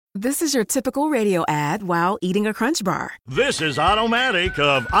This is your typical radio ad while eating a Crunch Bar. This is Automatic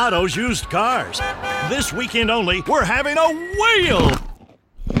of Otto's Used Cars. This weekend only, we're having a whale!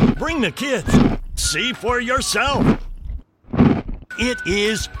 Bring the kids. See for yourself. It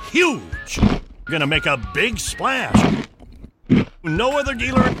is huge. Gonna make a big splash. No other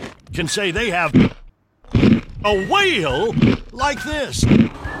dealer can say they have a whale like this.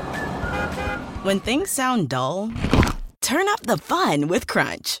 When things sound dull, turn up the fun with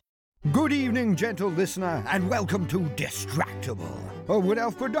Crunch. Good evening, gentle listener, and welcome to Distractable, a Wood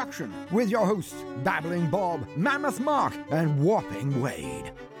Elf production with your hosts, Babbling Bob, Mammoth Mark, and Whopping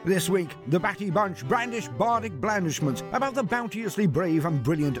Wade. This week, the Batty Bunch brandish bardic blandishments about the bounteously brave and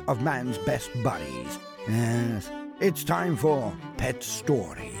brilliant of man's best buddies. Yes, it's time for Pet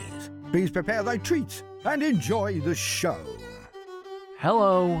Stories. Please prepare thy treats and enjoy the show.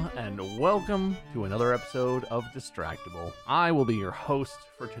 Hello, and welcome to another episode of Distractable. I will be your host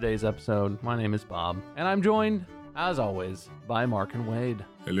for today's episode. My name is Bob, and I'm joined, as always, by Mark and Wade.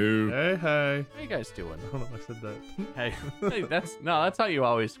 Hello. Hey. How you guys doing? I don't know if I said that. Hey, that's how you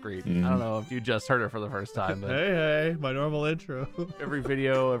always scream. I don't know if you just heard it for the first time, but Hey, my normal intro. every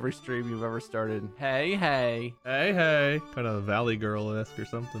video, every stream you've ever started, hey. Hey. Kind of Valley Girl-esque or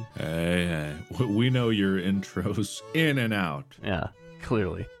something. Hey. We know your intros in and out. Yeah,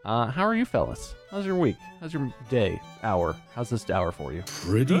 clearly. How are you fellas? How's your week? How's your day? Hour? How's this hour for you?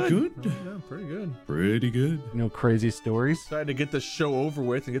 Pretty good. Yeah, pretty good. Pretty good. No crazy stories? Excited to get this show over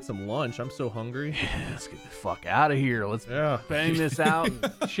with and get some lunch. I'm so hungry. Let's get the fuck out of here. Let's bang this out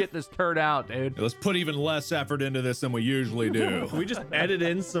and shit this turd out, dude. Let's put even less effort into this than we usually do. Can we just edit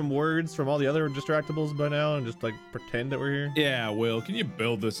in some words from all the other Distractables by now and just like pretend that we're here? Yeah, Will, can you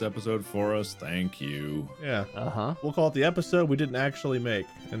build this episode for us? Thank you. Yeah. Uh-huh. We'll call it the episode we didn't actually make.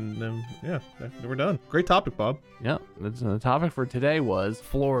 And then, we're done. Great topic, Bob. Yeah, the topic for today was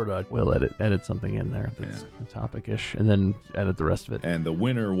Florida. We'll edit something in there that's topic-ish, and then edit the rest of it. And the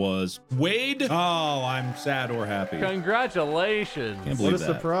winner was Wade. Oh, I'm sad or happy. Congratulations. Can't What believe a that.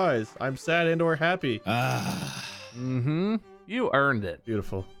 surprise. I'm sad and or happy. Mm-hmm. You earned it.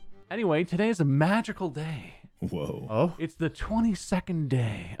 Beautiful. Anyway, today is a magical day. Whoa. Oh? It's the 22nd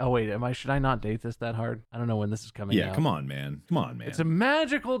day. Oh, wait, should I not date this that hard? I don't know when this is coming out. Yeah, come on, man. It's a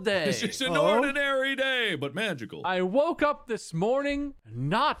magical day. It's just an ordinary day, but magical. I woke up this morning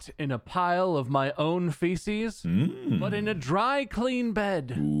not in a pile of my own feces, but in a dry, clean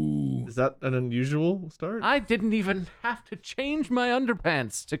bed. Ooh. Is that an unusual start? I didn't even have to change my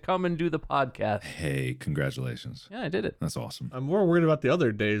underpants to come and do the podcast. Hey, congratulations. Yeah, I did it. That's awesome. I'm more worried about the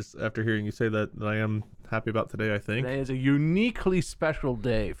other days after hearing you say that than I am happy about today, I think. Today is a uniquely special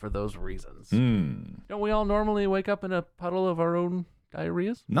day for those reasons. Don't we all normally wake up in a puddle of our own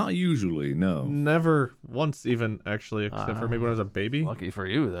diarrheas? Not usually, no. Never once even, actually, except for maybe when I was a baby. Lucky for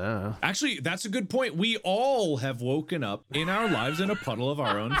you, though. Actually, that's a good point. We all have woken up in our lives in a puddle of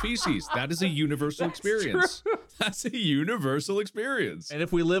our own feces. That is a universal experience. That's a universal experience. And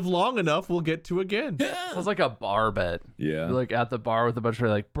if we live long enough, we'll get to again. Sounds like a bar bet. Yeah. You're like at the bar with a bunch of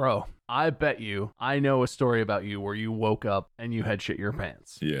like, bro, I bet you I know a story about you where you woke up and you had shit your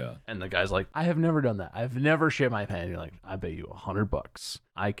pants. Yeah. And the guy's like, I have never done that. I've never shit my pants. You're like, I bet you $100.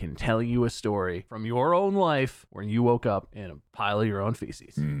 I can tell you a story from your own life where you woke up in a pile of your own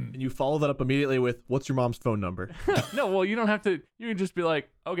feces. And you follow that up immediately with, what's your mom's phone number? No, well, you don't have to. You can just be like,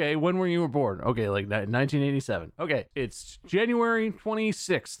 okay, when were you born? Okay, like 1987. Okay, it's January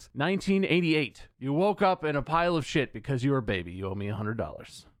 26th, 1988. You woke up in a pile of shit because you were a baby. You owe me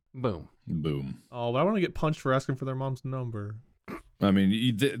 $100. Boom. Boom. Oh, but I want to get punched for asking for their mom's number. I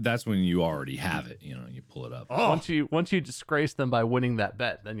mean, that's when you already have it. You know, you pull it up. Once you disgrace them by winning that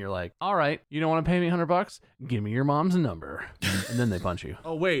bet, then you're like, all right, you don't want to pay me $100? Give me your mom's number. And then they punch you.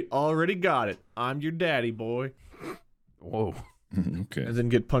 Oh, wait, already got it. I'm your daddy, boy. Whoa. Okay. And then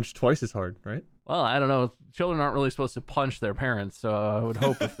get punched twice as hard, right? Well, I don't know. Children aren't really supposed to punch their parents, so I would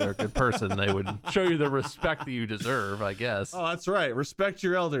hope if they're a good person, they would show you the respect that you deserve, I guess. Oh, that's right. Respect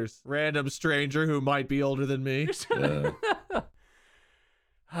your elders. Random stranger who might be older than me.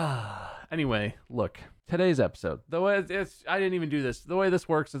 Anyway, look, today's episode, the way I didn't even do this. The way this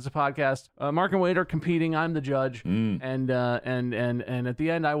works, it's a podcast. Mark and Wade are competing. I'm the judge, and at the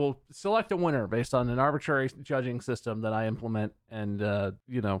end, I will select a winner based on an arbitrary judging system that I implement and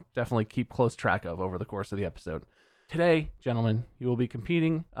definitely keep close track of over the course of the episode. Today, gentlemen, you will be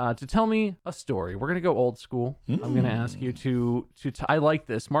competing to tell me a story. We're going to go old school. I'm going to ask you to I like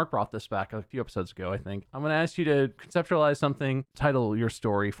this. Mark brought this back a few episodes ago, I think. I'm going to ask you to conceptualize something, title your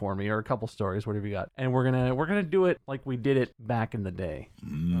story for me, or a couple stories, whatever you got. And we're going to do it like we did it back in the day.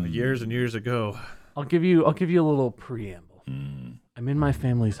 Years and years ago. I'll give you a little preamble. I'm in my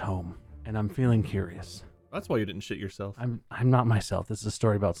family's home, and I'm feeling curious. That's why you didn't shit yourself. I'm not myself. This is a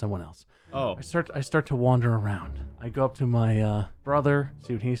story about someone else. Oh. I start to wander around. I go up to my brother,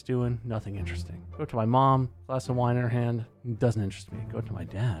 see what he's doing. Nothing interesting. Go to my mom, glass of wine in her hand. Doesn't interest me. Go to my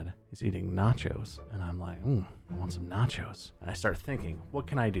dad. He's eating nachos, and I'm like, I want some nachos. And I start thinking, what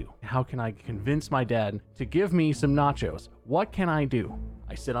can I do? How can I convince my dad to give me some nachos? What can I do?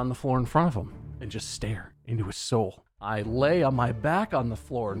 I sit on the floor in front of him and just stare into his soul. I lay on my back on the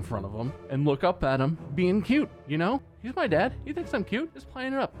floor in front of him and look up at him, being cute, you know? He's my dad. He thinks I'm cute. Just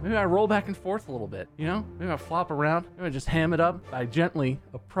playing it up. Maybe I roll back and forth a little bit, you know? Maybe I flop around. Maybe I just ham it up. I gently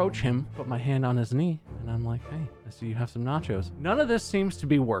approach him, put my hand on his knee, and I'm like, hey, I see you have some nachos. None of this seems to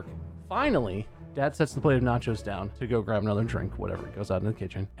be working. Finally, Dad sets the plate of nachos down to go grab another drink, whatever. He goes out in the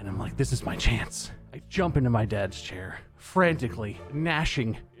kitchen, and I'm like, this is my chance. I jump into my dad's chair, frantically,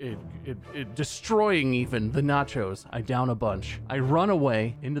 gnashing, destroying even the nachos. I down a bunch. I run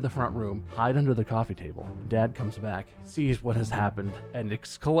away into the front room, hide under the coffee table. Dad comes back, sees what has happened, and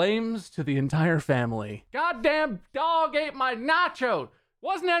exclaims to the entire family, "Goddamn dog ate my nachos!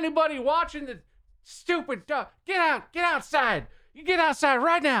 Wasn't anybody watching the stupid dog? Get outside! You get outside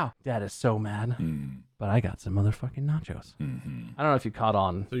right now!" Dad is so mad. But I got some motherfucking nachos. I don't know if you caught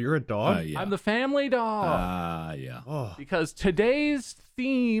on. So you're a dog? Yeah. I'm the family dog. Yeah. Oh. Because today's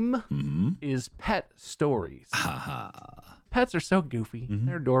theme is pet stories. Pets are so goofy.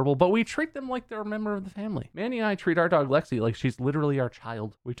 They're adorable, but we treat them like they're a member of the family. Manny and I treat our dog Lexi like she's literally our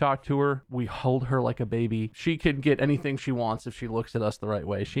child. We talk to her. We hold her like a baby. She can get anything she wants if she looks at us the right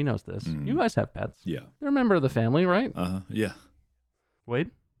way. She knows this. You guys have pets. Yeah. They're a member of the family, right? Yeah.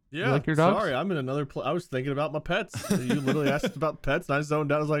 Wade? Yeah. You like your dogs? Sorry, I'm in another I was thinking about my pets. You literally asked about pets, and I zoned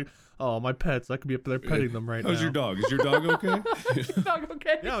out. I was like, oh, my pets. I could be up there petting them right now. How's your dog? Is your dog okay? Dog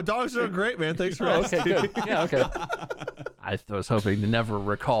okay? Yeah, dogs are great, man. Thanks for asking. Okay, good. Yeah, okay. I was hoping to never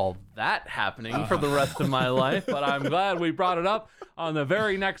recall that happening for the rest of my life, but I'm glad we brought it up on the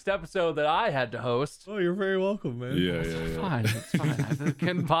very next episode that I had to host. Oh, you're very welcome, man. It's fine. It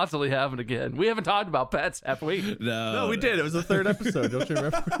couldn't possibly happen again. We haven't talked about pets, have we? No, we did. It was the third episode. Don't you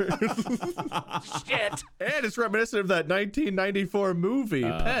remember? Shit. And it's reminiscent of that 1994 movie,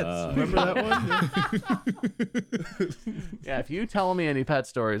 Pets. Remember that one? Yeah, if you tell me any pet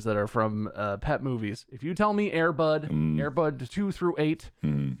stories that are from pet movies, if you tell me Air Bud 2 through 8,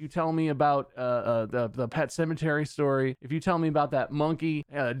 if you tell me about the Pet Cemetery story, if you tell me about that monkey,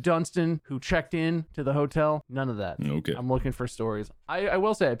 Dunstan, who checked in to the hotel, none of that. Okay. I'm looking for stories. I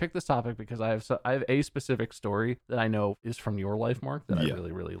will say I picked this topic because I have a specific story that I know is from your life, Mark, that I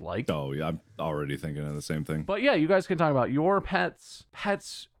really, really liked. Oh, yeah. I'm already thinking of the same thing. But yeah, you guys can talk about your pets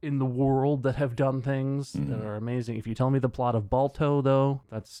in the world that have done things that are amazing. If you tell me the plot of Balto, though,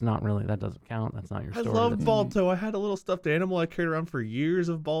 that doesn't count. That's not your I story. love Balto. I had a little stuffed animal I carried around for years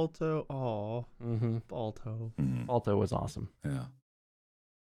of Balto. Oh, Balto. Balto was awesome. Yeah.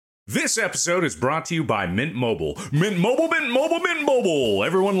 This episode is brought to you by Mint Mobile. Mint Mobile, Mint Mobile, Mint Mobile.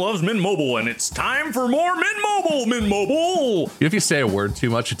 Everyone loves Mint Mobile, and it's time for more Mint Mobile, Mint Mobile. If you say a word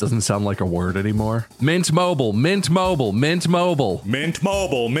too much, it doesn't sound like a word anymore. Mint Mobile, Mint Mobile, Mint Mobile. Mint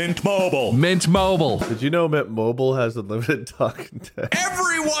Mobile, Mint Mobile. Mint Mobile. Did you know Mint Mobile has unlimited talk and text?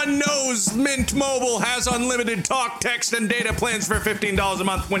 Everyone knows Mint Mobile has unlimited talk, text, and data plans for $15 a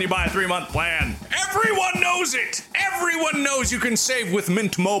month when you buy a 3-month plan. Everyone knows it. Everyone knows you can save with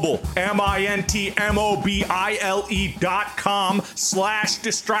Mint Mobile.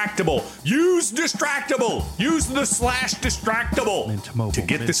 MintMobile.com/distractible. Use Distractable. Use the /distractable. To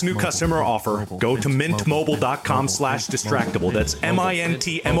get this new customer offer, go to mintmobile.com/distractible. That's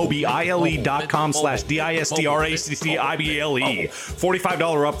MintMobile.com/distractible.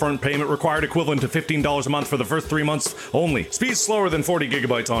 $45 upfront payment required, equivalent to $15 a month for the first 3 months only. Speed slower than 40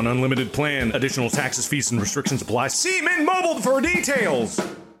 gigabytes on unlimited plan. Additional taxes, fees, and restrictions apply. See Mint Mobile for details.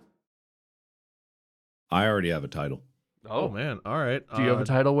 I already have a title. Oh, man. All right. Do you have a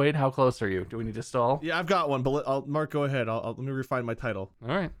title, Wade? How close are you? Do we need to stall? Yeah, I've got one, but Mark, go ahead. Let me refine my title.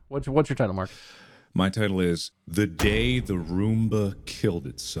 All right. What's your title, Mark? My title is The Day the Roomba Killed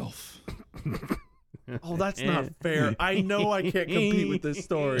Itself. Oh, that's not fair. I know I can't compete with this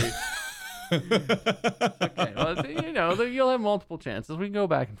story. Okay, well, you'll have multiple chances. We can go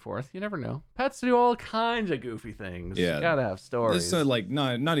back and forth. You never know. Pets do all kinds of goofy things. Yeah. You gotta have stories. It's like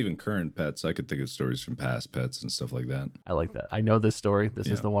not even current pets. I could think of stories from past pets and stuff like that. I like that. I know this story. This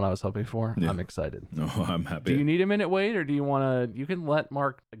is the one I was hoping for. Yeah. I'm excited. No, I'm happy. Do you need a minute, Wade, or do you want to? You can let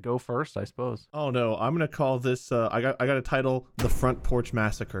Mark go first, I suppose. Oh no, I'm gonna call this. I got a title: The Front Porch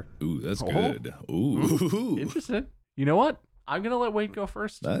Massacre. Ooh, that's good. Ooh. Interesting. You know what? I'm gonna let Wade go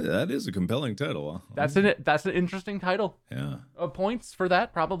first. That is a compelling title. Huh? That's an interesting title. Yeah. Points for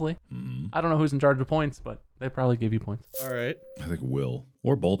that probably. I don't know who's in charge of points, but they probably give you points. All right. I think Will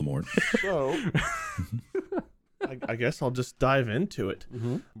or Baltimore. So, I guess I'll just dive into it.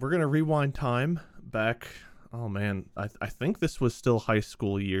 We're going to rewind time back. Oh, man. I think this was still high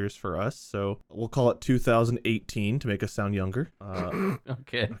school years for us. So we'll call it 2018 to make us sound younger.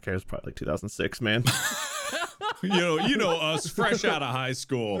 Okay. Okay, it was probably like 2006, man. you know us, fresh out of high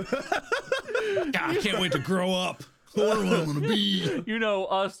school. God, I can't wait to grow up. What am I gonna be? You know,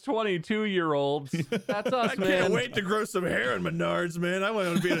 us 22-year-olds. That's us, man. I can't wait to grow some hair in Menards, man. I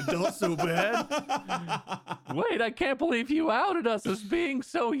want to be an adult so bad. Wait, I can't believe you outed us as being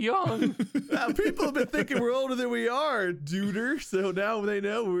so young. People have been thinking we're older than we are, duder. So now they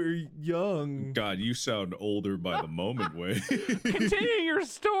know we're young. God, you sound older by the moment, Wade. Continue your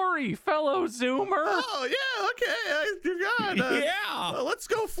story, fellow Zoomer. Oh, yeah, okay. I forgot. Yeah. Let's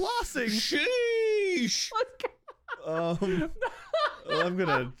go flossing. Sheesh. Let's go. I'm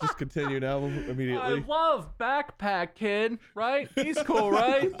gonna just continue now immediately. I love Backpack Kid, right? He's cool,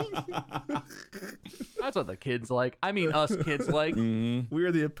 right? That's what the kids like. I mean, us kids like. We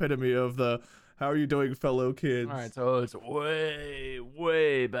are the epitome of the how are you doing, fellow kids? All right, so it's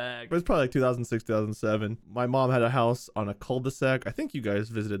way back. But it's probably like 2006, 2007. My mom had a house on a cul-de-sac. I think you guys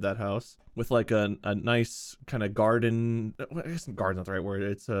visited that house with like a nice kind of garden. I guess garden's not the right word.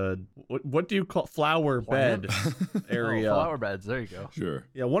 It's a what do you call flower bed area? Oh, flower beds. There you go. Sure.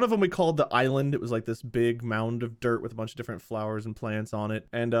 Yeah, one of them we called the island. It was like this big mound of dirt with a bunch of different flowers and plants on it.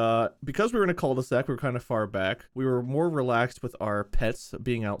 And because we were in a cul-de-sac, we were kind of far back. We were more relaxed with our pets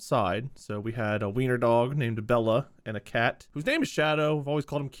being outside. So we had a wiener dog named Bella and a cat whose name is Shadow. I've always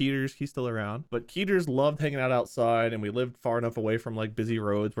called him Keeters. He's still around. But Keeters loved hanging out outside, and we lived far enough away from like busy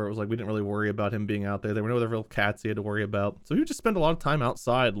roads where it was like we didn't really worry about him being out there. There were no other real cats he had to worry about. So he would just spend a lot of time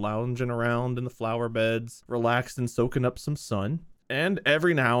outside, lounging around in the flower beds, relaxed and soaking up some sun. And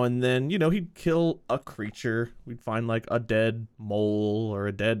every now and then, you know, he'd kill a creature. We'd find like a dead mole or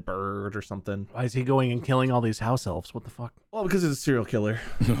a dead bird or something. Why is he going and killing all these house elves? What the fuck? Well, because he's a serial killer.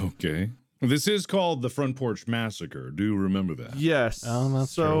 Okay. This is called the Front Porch Massacre. Do remember that? Yes. Oh,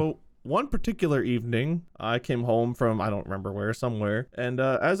 that's so true. One particular evening, I came home from, I don't remember where, somewhere. And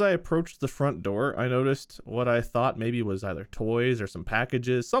as I approached the front door, I noticed what I thought maybe was either toys or some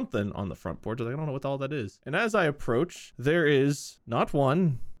packages, something on the front porch. I was like, I don't know what all that is. And as I approach, there is not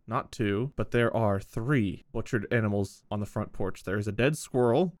one, not two, but there are 3 butchered animals on the front porch. There is a dead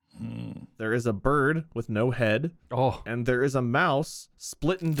squirrel. There is a bird with no head. Oh. And there is a mouse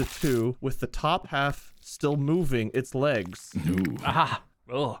split into 2 with the top half still moving its legs. Ooh. Ah.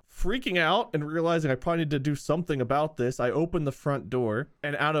 Ugh. Freaking out and realizing I probably need to do something about this, I open the front door,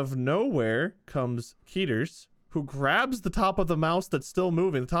 and out of nowhere comes Keeters, who grabs the top of the mouse that's still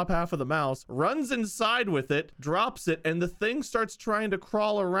moving, the top half of the mouse, runs inside with it, drops it, and the thing starts trying to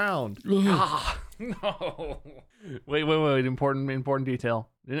crawl around. Ah, no. Wait. Important detail.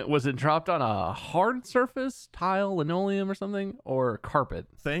 Was it dropped on a hard surface, tile, linoleum or something, or carpet?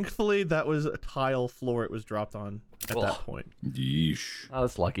 Thankfully, that was a tile floor it was dropped on at that Ugh. point. Yeesh. Oh,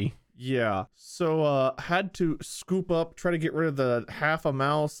 that's lucky. Yeah, so had to scoop up, try to get rid of the half a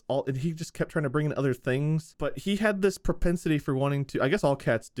mouse, and he just kept trying to bring in other things. But he had this propensity for wanting to, I guess all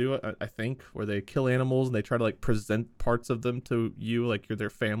cats do it, I think, where they kill animals and they try to like present parts of them to you, like you're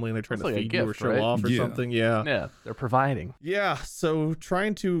their family, and they're trying That's to like a feed you or gift, show right? off or Yeah. something. Yeah. Yeah, they're providing. Yeah, so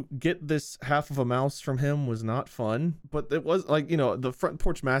trying to get this half of a mouse from him was not fun, but it was like, you know, the Front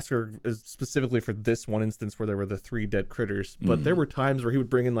Porch Massacre is specifically for this one instance where there were the 3 dead critters, but there were times where he would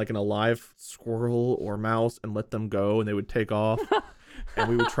bring in like an alive squirrel or mouse and let them go and they would take off. And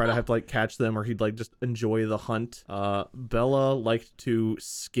we would try to have to like catch them, or he'd like just enjoy the hunt. Bella liked to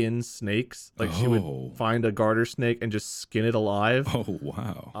skin snakes. Like she would find a garter snake and just skin it alive. Oh,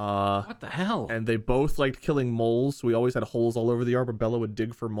 wow. What the hell? And they both liked killing moles. So we always had holes all over the yard where Bella would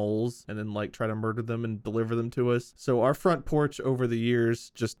dig for moles and then like try to murder them and deliver them to us. So our front porch over the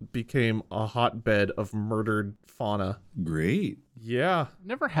years just became a hotbed of murdered fauna. Great. Yeah. I've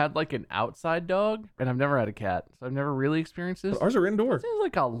never had like an outside dog, and I've never had a cat, so I've never really experienced this. But ours are indoor. It seems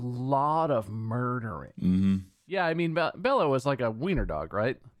like a lot of murdering. Mm-hmm. Yeah, I mean, Bella was like a wiener dog,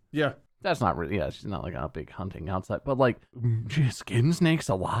 right? Yeah. That's not really, yeah, she's not like a big hunting outside, but like, she skin snakes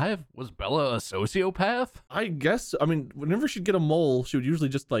alive? Was Bella a sociopath? I guess, I mean, whenever she'd get a mole, she would usually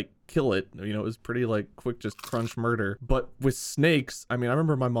just like kill it. You know, it was pretty like quick, just crunch murder. But with snakes, I mean, I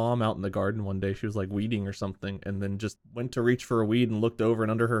remember my mom out in the garden one day, she was like weeding or something, and then just went to reach for a weed and looked over,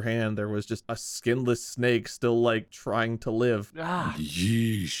 and under her hand there was just a skinless snake still like trying to live.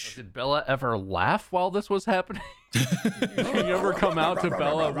 Yeesh. Did Bella ever laugh while this was happening? You ever come out to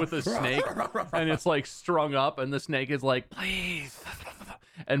Bella with a snake and it's like strung up and the snake is like, please,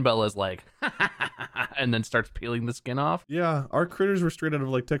 and Bella's like, and then starts peeling the skin off? Yeah, our critters were straight out of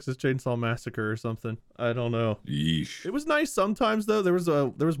like Texas Chainsaw Massacre or something. I don't know. Yeesh. It was nice sometimes though. There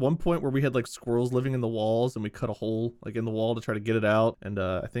was one point where we had like squirrels living in the walls, and we cut a hole like in the wall to try to get it out. And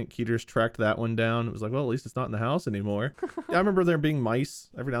I think Keeters tracked that one down. It was like, well, at least it's not in the house anymore. Yeah, I remember there being mice.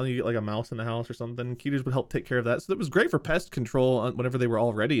 Every now and then you get like a mouse in the house or something. Keeters would help take care of that. So it was great for pest control whenever they were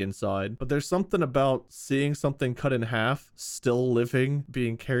already inside. But there's something about seeing something cut in half, still living,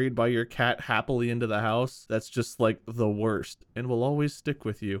 being carried by your cat happily into the house. That's just like the worst and will always stick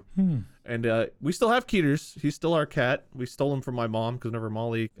with you. And we still have Keeters. He's still our cat. We stole him from my mom because whenever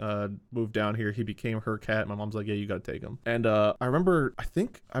Molly moved down here, he became her cat. My mom's like, yeah, you got to take him. And I remember, I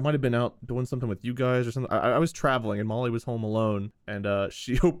think I might have been out doing something with you guys or something. I was traveling and Molly was home alone. And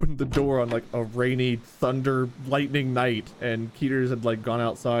she opened the door on like a rainy, thunder, lightning night. And Keeters had like gone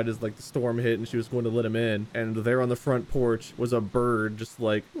outside as like the storm hit and she was going to let him in. And there on the front porch was a bird just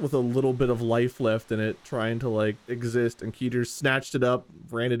like with a little bit of life left in it, trying to like exist. And Keeters snatched it up,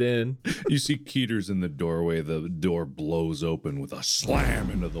 ran it in. You see Keeters in the doorway. The door blows open with a slam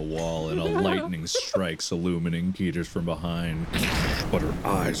into the wall, and a lightning strikes, illuminating Keeters from behind. But her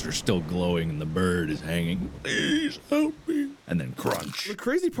eyes are still glowing, and the bird is hanging. Please help me. And then crunch. The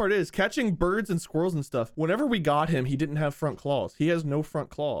crazy part is catching birds and squirrels and stuff. Whenever we got him, he didn't have front claws. He has no front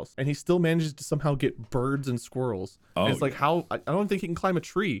claws, and he still manages to somehow get birds and squirrels. Oh, and it's like how I don't think he can climb a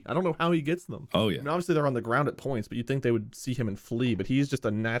tree. I don't know how he gets them. Oh yeah. I mean, obviously they're on the ground at points, but you'd think they would see him and flee. But he's just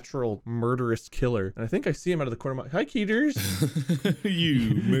a natural murderous killer. And I think I see him out of the corner of my hi, Keeters.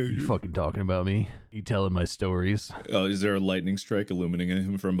 You fucking talking about me? You telling my stories? Oh, is there a lightning strike illuminating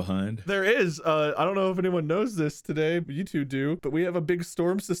him from behind? There is. I don't know if anyone knows this today, but you two do. But we have a big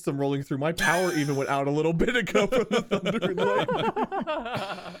storm system rolling through. My power even went out a little bit ago from the thunder and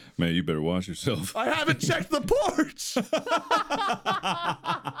lightning. Man, you better watch yourself. I haven't checked the porch.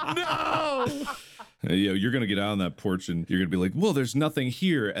 No. You're going to get out on that porch and you're going to be like, well, there's nothing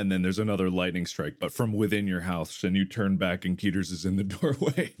here. And then there's another lightning strike, but from within your house. And you turn back and Keeters is in the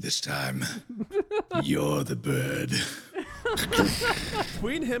doorway. This time, you're the bird.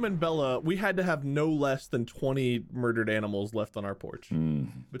 Between him and Bella, we had to have no less than 20 murdered animals left on our porch.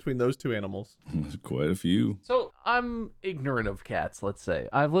 Between those two animals. There's quite a few. So I'm ignorant of cats, let's say.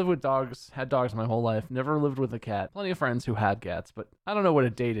 I've lived with dogs, had dogs my whole life, never lived with a cat. Plenty of friends who had cats, but I don't know what a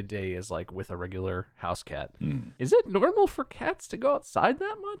day-to-day is like with a regular house cat. Is it normal for cats to go outside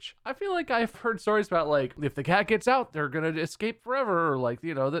that much? I feel like I've heard stories about like, if the cat gets out, they're gonna escape forever, or like,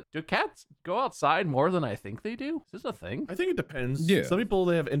 you know, that do cats go outside more than I think they do? Is this a thing? I think it depends. Yeah. Some people,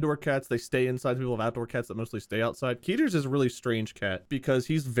 they have indoor cats, they stay inside. Some people have outdoor cats that mostly stay outside. Keeters is a really strange cat because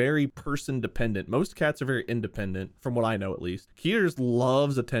he's very person dependent. Most cats are very independent, from what I know at least. Keeters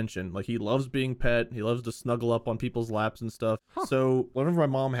loves attention. Like, he loves being pet. He loves to snuggle up on people's laps and stuff. So whenever my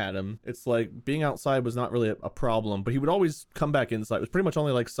mom had him, it's like being outside was not really a problem, but he would always come back inside. It was pretty much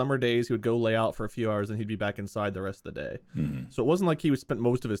only like summer days. He would go lay out for a few hours and he'd be back inside the rest of the day. So it wasn't like he would spend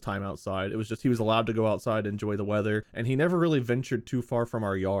most of his time outside. It was just he was allowed to go outside, enjoy the weather, and he never really ventured too far from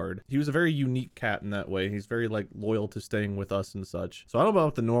our yard. He was a very unique cat in that way. He's very like loyal to staying with us and such. So I don't know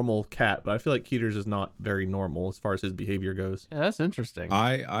about the normal cat, but I feel like Keeters is not very normal as far as his behavior goes. Yeah, that's interesting.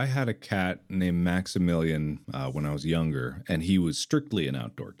 I had a cat named Maximilian when I was younger, and he was strictly an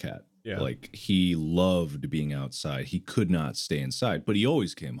outdoor cat. Yeah. Like, he loved being outside. He could not stay inside, but he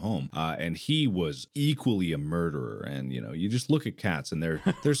always came home. And he was equally a murderer. And, you know, you just look at cats and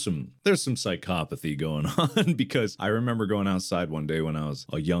there's some psychopathy going on, because I remember going outside one day when I was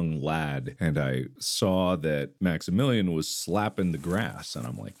a young lad and I saw that Maximilian was slapping the grass. And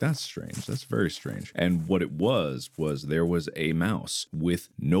I'm like, that's strange. That's very strange. And what it was there was a mouse with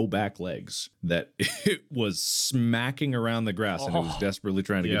no back legs that it was smacking around the grass and it was desperately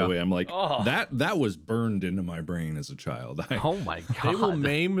trying to get away. I'm like, that was burned into my brain as a child. Oh my God. They will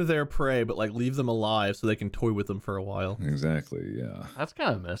maim their prey, but like leave them alive so they can toy with them for a while. Exactly, yeah. That's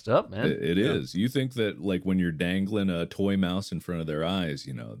kind of messed up, man. It is. You think that like when you're dangling a toy mouse in front of their eyes,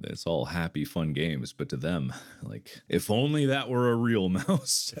 you know, it's all happy, fun games. But to them, like, if only that were a real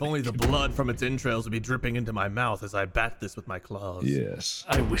mouse. If only the blood from its entrails would be dripping into my mouth as I bat this with my claws. Yes.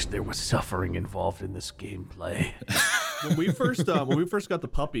 I wish there was suffering involved in this gameplay. When we first got the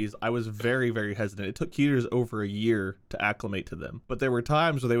puppies, I was very, very hesitant. It took Keeters over a year to acclimate to them. But there were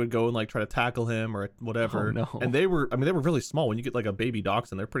times where they would go and like try to tackle him or whatever. Oh, no. And they were really small. When you get like a baby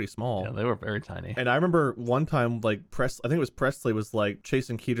dachshund, they're pretty small. Yeah, they were very tiny. And I remember one time, like I think it was Presley was like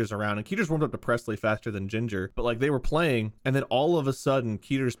chasing Keeters around, and Keeters warmed up to Presley faster than Ginger. But like they were playing, and then all of a sudden,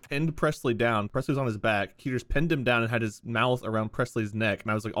 Keeters pinned Presley down. Presley was on his back. Keeters pinned him down and had his mouth around Presley's neck.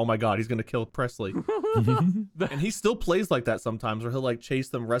 And I was like, oh my God, he's gonna kill Presley. And he still plays like that sometimes, where he'll like chase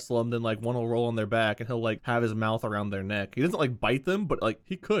them, wrestle them, then like one will roll on their back, and he'll like have his mouth around their neck. He doesn't like bite them, but like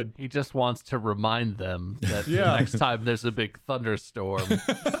he could. He just wants to remind them that the next time there's a big thunderstorm,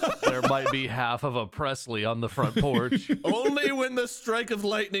 there might be half of a Presley on the front porch. Only when the strike of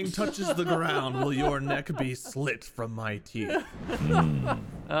lightning touches the ground will your neck be slit from my teeth.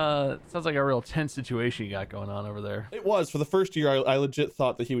 Sounds like a real tense situation you got going on over there. It was. For the first year, I legit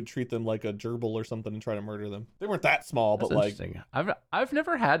thought that he would treat them like a gerbil or something and try to murder them. They weren't that small, That's but like... interesting. I've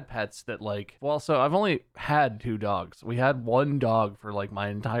never had pets that like... Well, so I've only had 2 dogs. We had 1 dog for like my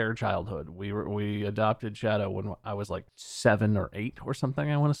entire childhood. We adopted Shadow when I was like 7 or 8 or something,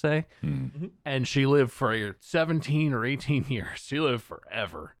 I want to say. Mm-hmm. And she lived for 17 or 18 years. She lived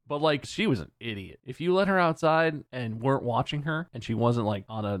forever. But like she was an idiot. If you let her outside and weren't watching her and she wasn't like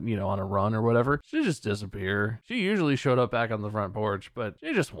on a run or whatever, she'd just disappear. She usually showed up back on the front porch, but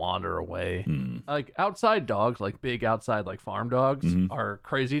she'd just wander away. Like outside dogs, like big outside like farm dogs are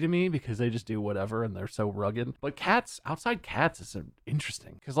crazy to me because they just do whatever and they're so rugged. But outside cats is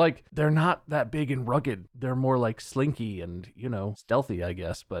interesting because like they're not that big and rugged. They're more like slinky and stealthy, I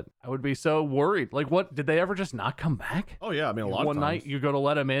guess. But I would be so worried. Like, what did they ever just not come back? Oh yeah, I mean a lot of times. One night you go to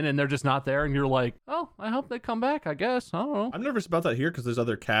let them in and they're just not there, and you're like, oh, I hope they come back. I guess I don't know. I'm nervous about that here because there's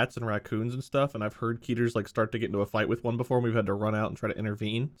other cats and raccoons and stuff, and I've heard Keeters like start to get into a fight with one before, and we've had to run out and try to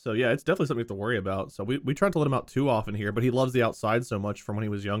intervene. So yeah, it's definitely something we have to worry about. So we try not to let him out too often here, but he loves the outside so much from when he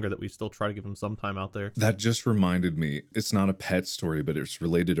was younger that we still try to give him some time out there. That just reminded me, it's not a pet story, but it's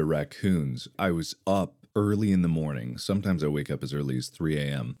related to raccoons. I was up early in the morning. Sometimes I wake up as early as 3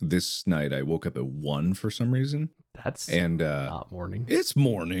 a.m. This night I woke up at 1 for some reason. That's not morning. It's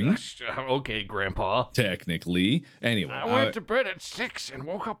morning. Okay, Grandpa. Technically. Anyway. I went to bed at 6 and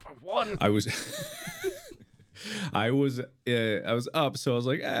woke up at 1. I was up, so I was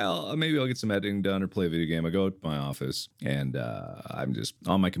like, maybe I'll get some editing done or play a video game. I go to my office and I'm just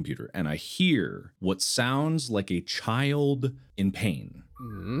on my computer and I hear what sounds like a child in pain.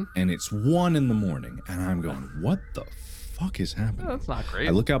 And it's 1 in the morning and I'm going, what the fuck is happening? That's not great.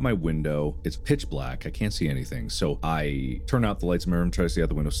 I look out my window. It's pitch black. I can't see anything. So I turn out the lights in my room, try to see out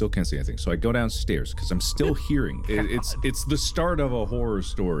the window. Still can't see anything. So I go downstairs because I'm still hearing. It's the start of a horror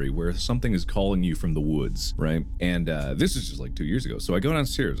story where something is calling you from the woods, right? And this is just like 2 years ago. So I go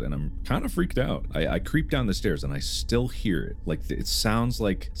downstairs and I'm kind of freaked out. I creep down the stairs and I still hear it. Like it sounds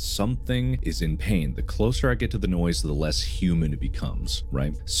like something is in pain. The closer I get to the noise, the less human it becomes,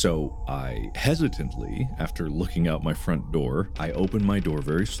 right? So I hesitantly, after looking out my front door, I open my door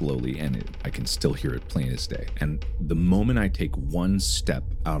very slowly and I can still hear it plain as day. And the moment I take 1 step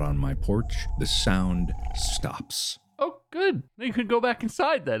out on my porch, the sound stops. Oh, good. You can go back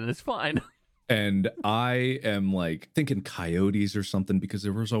inside then and it's fine. And I am like thinking coyotes or something because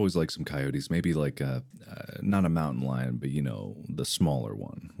there was always like some coyotes, maybe like not a mountain lion, but the smaller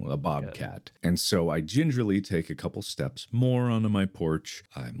one, a bobcat. And so I gingerly take a couple steps more onto my porch.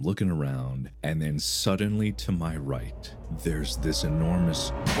 I'm looking around and then suddenly to my right, there's this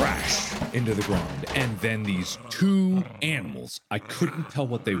enormous crash into the ground. And then these 2 animals, I couldn't tell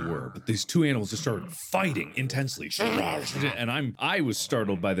what they were, but these 2 animals just started fighting intensely. And I was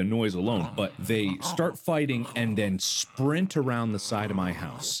startled by the noise alone, but they start fighting and then sprint around the side of my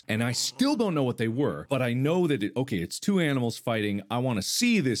house. And I still don't know what they were, but I know that it's 2 animals fighting. I want to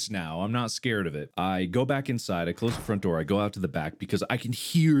see this now. I'm not scared of it. I go back inside. I close the front door. I go out to the back because I can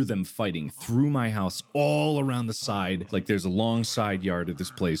hear them fighting through my house all around the side. Like there's a long side yard of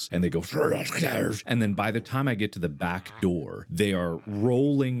this place and they go, and then by the time I get to the back door, they are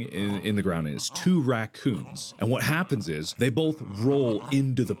rolling in the ground and it's 2 raccoons. And what happens is they both roll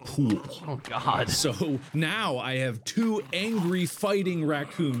into the pool. Oh, God. So now I have 2 angry fighting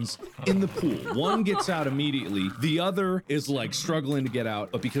raccoons in the pool. One gets out immediately. The other is like struggling to get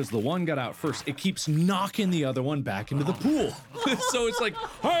out. But because the one got out first, it keeps knocking the other one back into the pool. So it's like,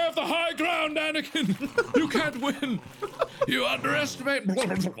 I have the high ground, Anakin. You can't win. You underestimate.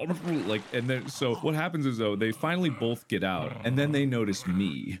 And then, so what happens is though, they finally both get out and then they notice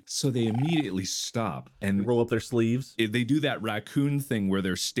me. So they immediately stop and roll up their sleeves. They do that raccoon thing where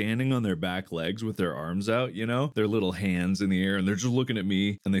they're standing on their back back legs with their arms out, you know, their little hands in the air, and they're just looking at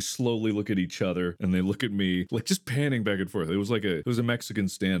me, and they slowly look at each other, and they look at me, like just panning back and forth. It was a Mexican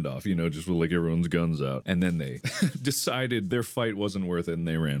standoff, you know, just with like everyone's guns out. And then they decided their fight wasn't worth it, and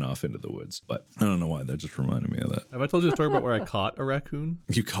they ran off into the woods. But I don't know why, that just reminded me of that. Have I told you a story about where I caught a raccoon?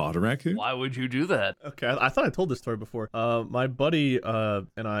 You caught a raccoon? Why would you do that? Okay, I thought I told this story before. My buddy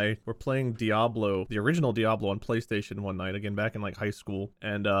and I were playing Diablo, the original Diablo, on PlayStation one night, again back in like high school,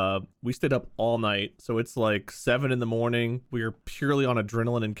 and we stayed up all night. So it's like 7 a.m. We are purely on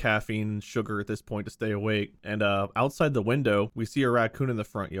adrenaline and caffeine and sugar at this point to stay awake. And outside the window, we see a raccoon in the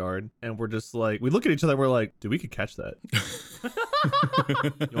front yard, and we're just like, we look at each other, and we're like, dude, we could catch that.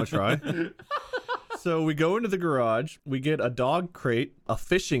 You want to try? So we go into the garage, we get a dog crate, a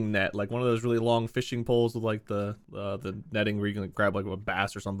fishing net, like one of those really long fishing poles with like the netting where you can like, grab like a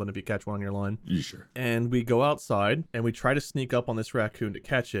bass or something if you catch one on your line. You sure? And we go outside and we try to sneak up on this raccoon to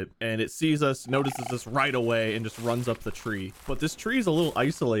catch it, and it sees us, notices us right away, and just runs up the tree. But this tree is a little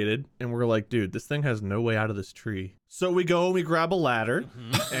isolated, and we're like, dude, this thing has no way out of this tree. So we go and we grab a ladder,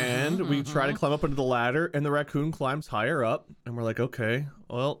 and we try to climb up into the ladder, and the raccoon climbs higher up, and we're like, okay,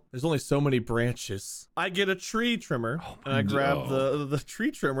 well, there's only so many branches. I get a tree trimmer, and I grab the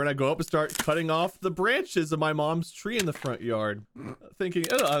tree trimmer, and I go up and start cutting off the branches of my mom's tree in the front yard, thinking,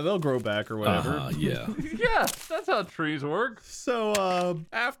 oh, they'll grow back or whatever. Yeah. Yeah, that's how trees work. So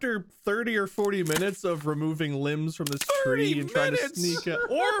after 30 or 40 minutes of removing limbs from this tree and trying to sneak out,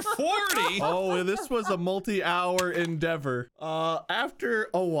 or 40. Oh, this was a multi-hour endeavor. After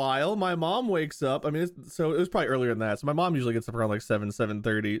a while, my mom wakes up. I mean, so it was probably earlier than that. So my mom usually gets up around like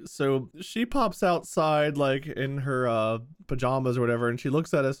 7:30. So she pops outside like in her pajamas or whatever, and she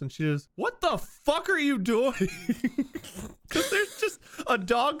looks at us and she goes, "What the fuck are you doing?" Because there's just a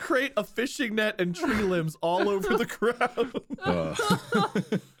dog crate, a fishing net, and tree limbs all over the ground.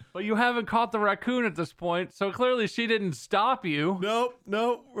 But you haven't caught the raccoon at this point, so clearly she didn't stop you.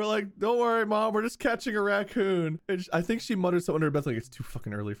 Nope. We're like, don't worry, Mom. We're just catching a raccoon. And I think she muttered something under her breath, like, it's too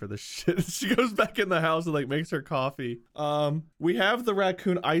fucking early for this shit. She goes back in the house and like makes her coffee. We have the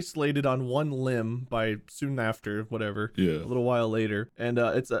raccoon isolated on one limb by soon after, whatever. Yeah. A little while later. And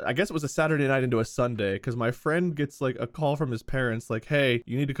I guess it was a Saturday night into a Sunday, because my friend gets like a call from his parents, like, hey,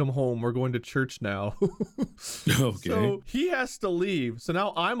 you need to come home. We're going to church now. Okay. So he has to leave. So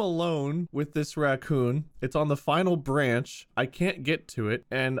now I'm alone with this raccoon. It's on the final branch. I can't get to it,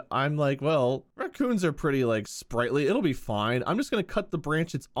 and I'm like, well, raccoons are pretty like sprightly, it'll be fine. I'm just gonna cut the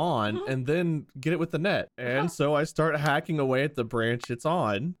branch it's on and then get it with the net. And so I start hacking away at the branch it's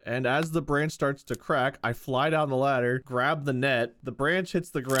on, and as the branch starts to crack, I fly down the ladder, grab the net, the branch hits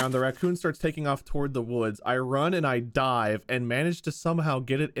the ground, the raccoon starts taking off toward the woods. I run and I dive and manage to somehow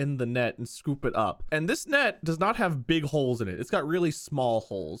get it in the net and scoop it up. And this net does not have big holes in it. It's got really small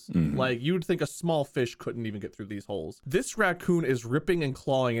holes. Like, you would think a small fish couldn't even get through these holes. This raccoon is ripping and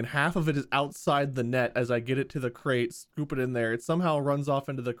clawing, and half of it is outside the net as I get it to the crate, scoop it in there. It somehow runs off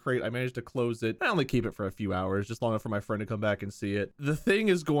into the crate. I managed to close it. I only keep it for a few hours, just long enough for my friend to come back and see it. The thing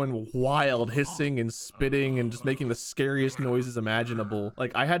is going wild, hissing and spitting and just making the scariest noises imaginable.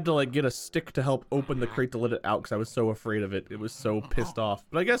 Like, I had to like get a stick to help open the crate to let it out because I was so afraid of it. It was so pissed off.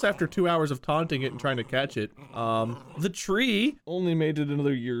 But I guess after 2 hours of taunting it and trying to catch it, the tree only made it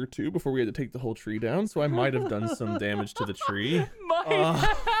another year or two before we had to take the whole tree down, so I might have done some damage to the tree.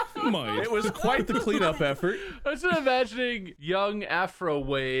 It was quite the cleanup effort. I was just imagining young Afro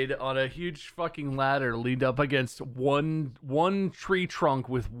Wade on a huge fucking ladder leaned up against one tree trunk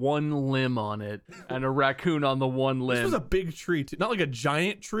with one limb on it and a raccoon on the one limb. This was a big tree, too. Not like a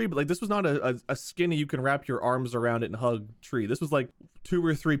giant tree, but like this was not a skinny you can wrap your arms around it and hug tree. This was like 2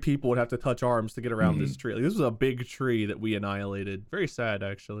 or 3 people would have to touch arms to get around this tree. Like, this was a big tree that we annihilated. Very sad,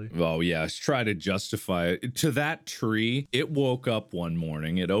 actually. Oh, yes. Try to justify it. To that tree, it woke up one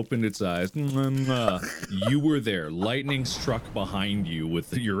morning. It opened its eyes. You were there. Lightning struck behind you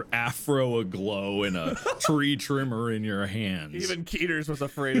with your afro aglow and a tree trimmer in your hands. Even Keeters was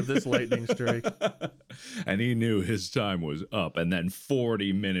afraid of this lightning strike. And he knew his time was up. And then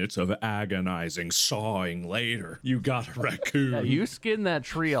 40 minutes of agonizing sawing later, you got a raccoon. Yeah, you skinned that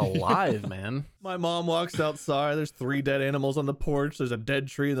tree alive, man. My mom walks outside. There's 3 dead animals on the porch. There's a dead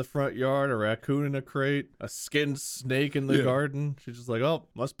tree in the front yard, a raccoon in a crate, a skinned snake in the garden. She's just like, oh,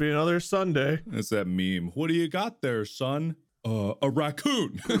 must be another Sunday. That's that meme. What do you got there, son? A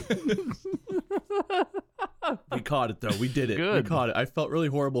raccoon. We caught it, though. We did it. Good. We caught it. I felt really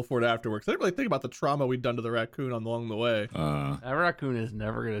horrible for it afterwards. I didn't really think about the trauma we'd done to the raccoon along the way. That raccoon is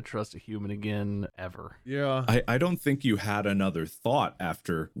never going to trust a human again, ever. Yeah. I don't think you had another thought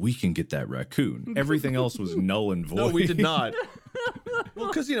after we can get that raccoon. Everything else was null and void. No, we did not. Well,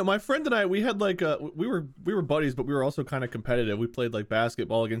 because my friend and I, we had like we were buddies, but we were also kind of competitive. We played like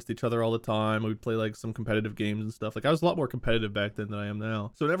basketball against each other all the time. We'd play like some competitive games and stuff. Like I was a lot more competitive back then than I am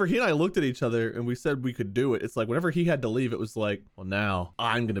now. So whenever he and I looked at each other and we said we could do it, it's like whenever he had to leave, it was like, well, now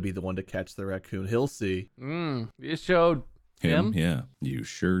I'm gonna be the one to catch the raccoon. He'll see. You showed him? Yeah, you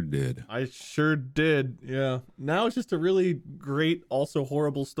sure did. I sure did. Yeah. Now it's just a really great, also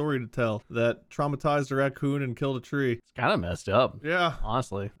horrible story to tell that traumatized a raccoon and killed a tree. It's kind of messed up. Yeah.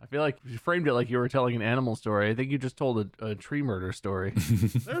 Honestly, I feel like you framed it like you were telling an animal story. I think you just told a tree murder story.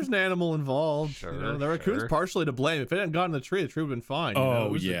 There's an animal involved. Sure, the raccoon's partially to blame. If it hadn't gotten the tree would have been fine. Oh,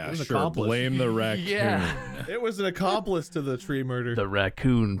 it was yeah, an sure. accomplice. Blame the raccoon. Yeah. It was an accomplice to the tree murder. The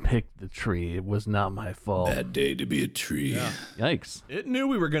raccoon picked the tree. It was not my fault. Bad day to be a tree. Yeah. Yikes. It knew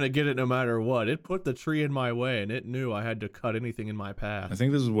we were going to get it no matter what. It put the tree in my way, and it knew I had to cut anything in my path. I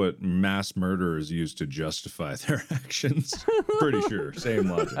think this is what mass murderers use to justify their actions. Pretty sure. Same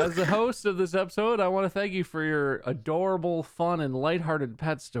logic. As the host of this episode, I want to thank you for your adorable, fun, and lighthearted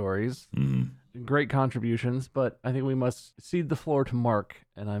pet stories. Great contributions, but I think we must cede the floor to Mark,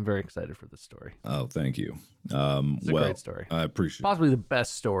 and I'm very excited for this story. Oh, thank you. It's a great story. I appreciate it. Possibly the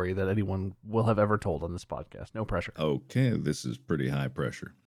best story that anyone will have ever told on this podcast. No pressure. Okay, this is pretty high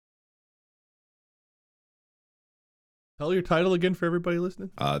pressure. Tell your title again for everybody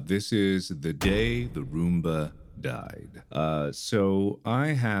listening. This is The Day the Roomba Died. So I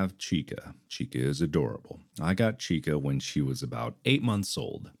have Chica. Chica is adorable. I got Chica when she was about 8 months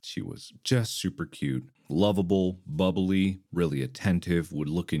old. She was just super cute, lovable, bubbly, really attentive, would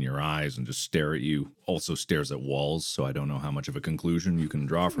look in your eyes and just stare at you. Also stares at walls, so I don't know how much of a conclusion you can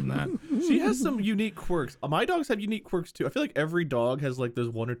draw from that. She has some unique quirks. My dogs have unique quirks too. I feel like every dog has like those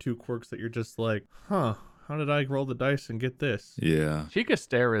one or two quirks that you're just like, huh. How did I roll the dice and get this? Yeah. Chica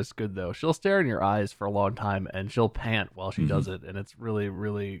stare is good, though. She'll stare in your eyes for a long time, and she'll pant while she does it, and it's really,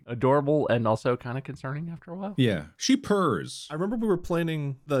 really adorable and also kind of concerning after a while. Yeah. She purrs. I remember we were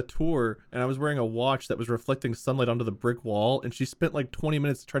planning the tour, and I was wearing a watch that was reflecting sunlight onto the brick wall, and she spent like 20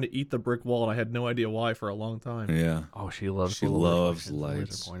 minutes trying to eat the brick wall, and I had no idea why for a long time. Yeah. Oh, she loves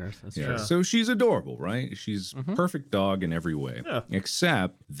lights. Pointers. That's Yeah. true. So she's adorable, right? She's perfect dog in every way. Yeah.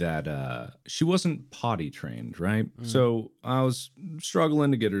 Except that she wasn't potty trained, right? So I was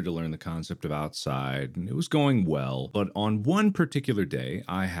struggling to get her to learn the concept of outside, and it was going well. But on one particular day,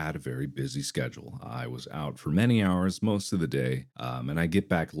 I had a very busy schedule. I was out for many hours most of the day, and I get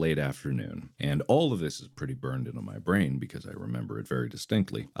back late afternoon. And all of this is pretty burned into my brain because I remember it very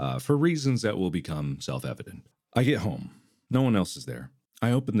distinctly, for reasons that will become self-evident. I get home. No one else is there.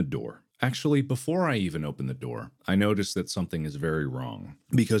 I open the door. Actually, before I even open the door, I notice that something is very wrong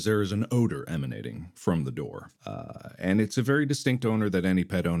because there is an odor emanating from the door. And it's a very distinct odor that any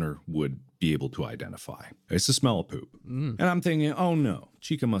pet owner would be able to identify. It's the smell of poop. And I'm thinking, oh no,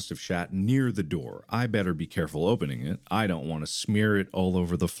 Chica must have shat near the door. I better be careful opening it. I don't want to smear it all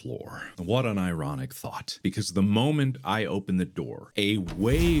over the floor. What an ironic thought. Because the moment I open the door, a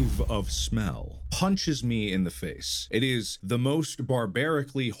wave of smell punches me in the face. It is the most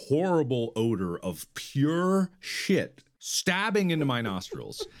barbarically horrible odor of pure shit stabbing into my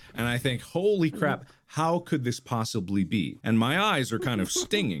nostrils. And I think, holy crap, how could this possibly be? And my eyes are kind of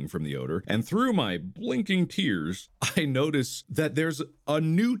stinging from the odor. And through my blinking tears, I notice that there's a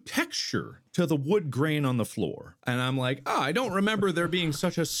new texture to the wood grain on the floor. And I'm like, I don't remember there being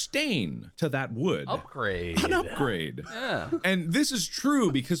such a stain to that wood. Upgrade. An upgrade. Yeah. And this is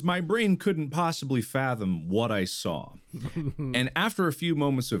true because my brain couldn't possibly fathom what I saw. And after a few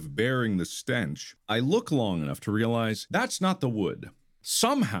moments of bearing the stench, I look long enough to realize that's not the wood.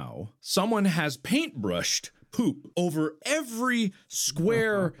 Somehow, someone has paintbrushed poop over every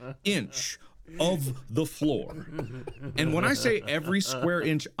square inch of the floor. And when I say every square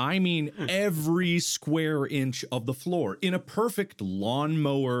inch, I mean every square inch of the floor in a perfect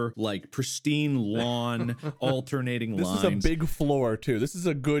lawnmower, like pristine lawn, alternating lines. This is a big floor too. This is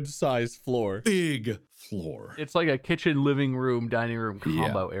a good sized floor. Big floor. It's like a kitchen, living room, dining room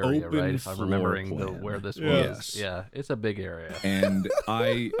combo area, Open right? If I'm floor remembering plan. where this was. Yes. Yeah, it's a big area. And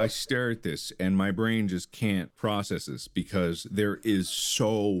I stare at this and my brain just can't process this because there is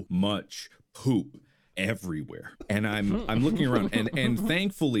so much poop everywhere. And I'm looking around and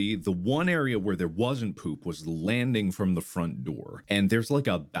thankfully the one area where there wasn't poop was the landing from the front door. And there's like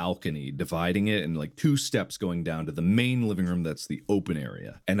a balcony dividing it and like 2 steps going down to the main living room that's the open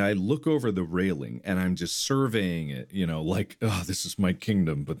area. And I look over the railing and I'm just surveying it, you know, like, oh, this is my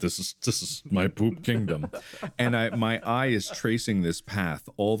kingdom, but this is my poop kingdom. And my eye is tracing this path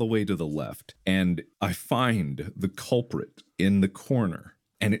all the way to the left and I find the culprit in the corner.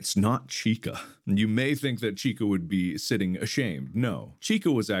 And it's not Chica. You may think that Chica would be sitting ashamed. No,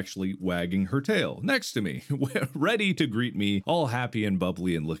 Chica was actually wagging her tail next to me, ready to greet me, all happy and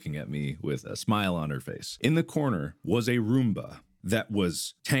bubbly and looking at me with a smile on her face. In the corner was a Roomba that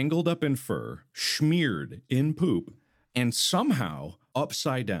was tangled up in fur, smeared in poop, and somehow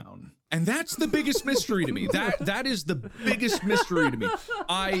upside down. And that's the biggest mystery to me. That is the biggest mystery to me.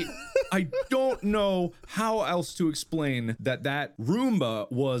 I don't know how else to explain that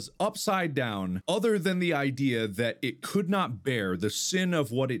Roomba was upside down other than the idea that it could not bear the sin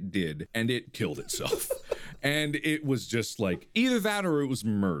of what it did and it killed itself. And it was just like either that or it was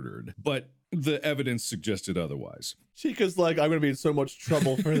murdered. But the evidence suggested otherwise. Chica's like, I'm gonna be in so much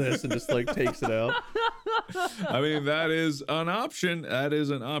trouble for this, and just like takes it out. I mean, that is an option. That is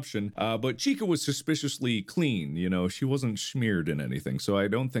an option. But Chica was suspiciously clean. You know, she wasn't smeared in anything. So I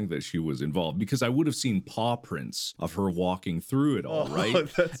don't think that she was involved because I would have seen paw prints of her walking through it all,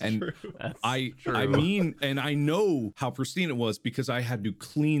 right? That's and true. I mean, and I know how pristine it was because I had to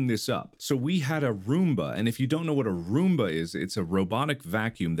clean this up. So we had a Roomba. And if you don't know what a Roomba is, it's a robotic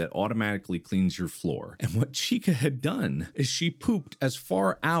vacuum that automatically cleans your floor. And what Chica had done is she pooped as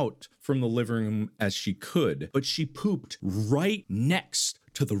far out from the living room as she could, but she pooped right next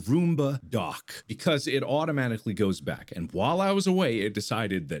to the Roomba dock because it automatically goes back. And while I was away, it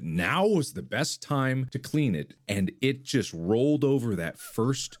decided that now was the best time to clean it. And it just rolled over that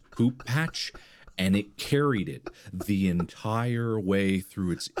first poop patch and it carried it the entire way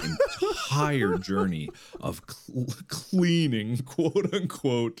through its entire journey of cleaning, quote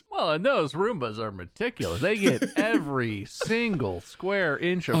unquote. Well, and those Roombas are meticulous. They get every single square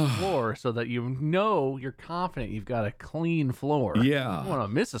inch of floor so that you know you're confident you've got a clean floor. Yeah. You don't want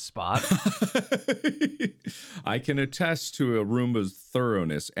to miss a spot. I can attest to a Roomba's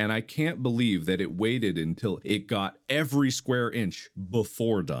thoroughness, and I can't believe that it waited until it got every square inch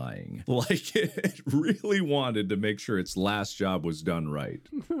before dying. Like, it really wanted to make sure its last job was done right.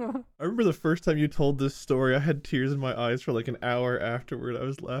 I remember the first time you told this story, I had tears in my eyes for like an hour afterward. I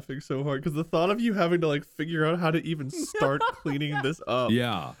was laughing so hard because the thought of you having to like figure out how to even start cleaning this up.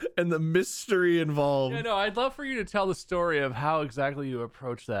 Yeah. And the mystery involved. Yeah, no, I'd love for you to tell the story of how exactly you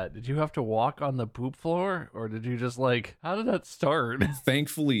approached that. Did you have to walk on the poop floor or did you just like, how did that start?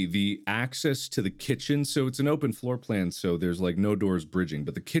 Thankfully, the access to the kitchen, so it's an open floor plan, so there's like no doors bridging,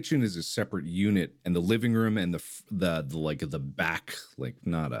 but the kitchen is a separate unit and the living room and the back, like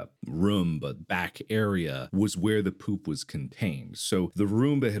not a room, but back area was where the poop was contained. So the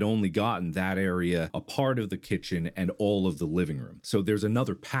Roomba had only gotten that area, a part of the kitchen and all of the living room. So there's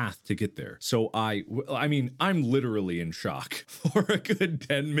another path to get there. So I mean, I'm literally in shock for a good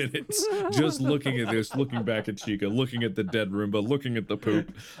 10 minutes just looking at this, looking back at Chica, looking at the dead Roomba, looking at the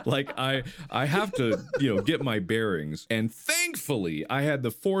poop. Like I have to, get my bearings. And thankfully I had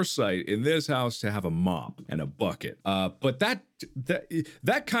the foresight in this house to have a mop and a bucket. But that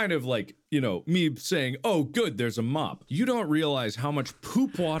kind of like, me saying, oh, good, there's a mop. You don't realize how much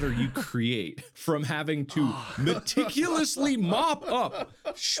poop water you create from having to meticulously mop up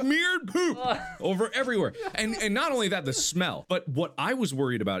smeared poop over everywhere. And not only that, the smell, but what I was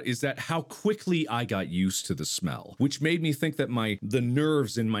worried about is that how quickly I got used to the smell, which made me think that the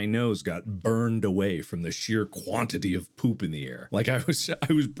nerves in my nose got burned away from the sheer quantity of poop in the air. Like I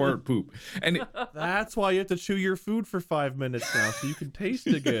was part poop. And that's why you have to chew your food for 5 minutes now so you can taste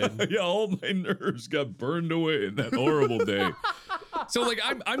again. Yeah, all my nerves got burned away in that horrible day. So like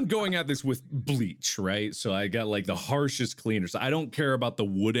I'm going at this with bleach, right? So I got like the harshest cleaners. I don't care about the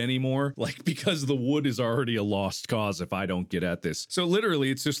wood anymore, like because the wood is already a lost cause if I don't get at this. So literally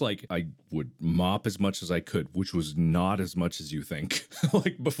it's just like I would mop as much as I could, which was not as much as you think.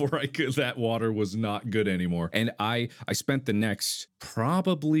 Like before I could, that water was not good anymore. And I spent the next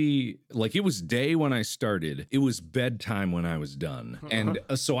probably like it was day when I started. It was bedtime when I was done. And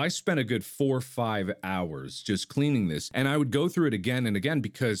so I spent a good 4 or 5 hours just cleaning this. And I would go through it again and again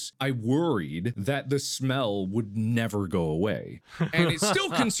because I worried that the smell would never go away. And it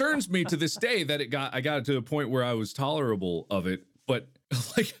still concerns me to this day that I got to the point where I was tolerable of it, but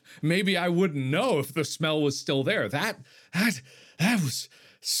like maybe I wouldn't know if the smell was still there. That was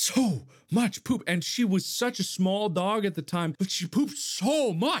so much poop. And she was such a small dog at the time, but she pooped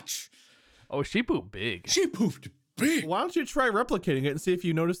so much. Oh, she pooped big. She pooped big. Why don't you try replicating it and see if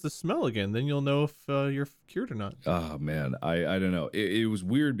you notice the smell again? Then you'll know if you're cured or not. Oh man, I don't know. It was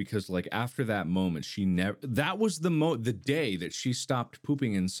weird because like after that moment, that was the day that she stopped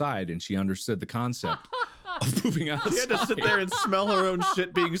pooping inside and she understood the concept pooping outside. She had to sit there and smell her own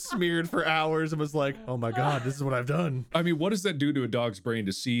shit being smeared for hours and was like, oh my God, this is what I've done. I mean, what does that do to a dog's brain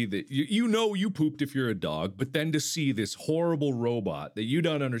to see that you know you pooped if you're a dog, but then to see this horrible robot that you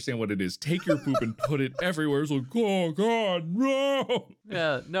don't understand what it is, take your poop and put it everywhere. It's like, oh God, no.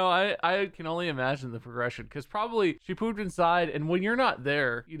 Yeah, no, I can only imagine the progression because probably she pooped inside, and when you're not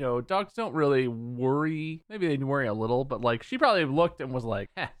there, you know, dogs don't really worry. Maybe they worry a little, but like she probably looked and was like,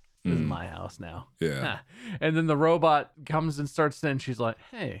 this is my house now. Yeah. And then the robot comes and starts in. She's like,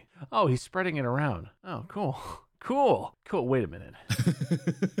 hey, oh, he's spreading it around. Oh, cool. Cool. Wait a minute.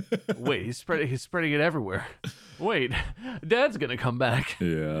 Wait, he's spreading it everywhere. Wait, Dad's gonna come back.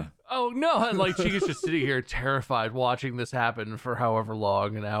 Yeah. Oh no! And like she's just sitting here terrified, watching this happen for however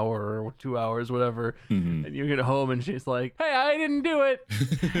long, an hour or 2 hours, whatever. Mm-hmm. And you get home, and she's like, "Hey, I didn't do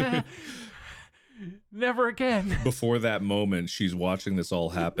it. Never again." Before that moment, she's watching this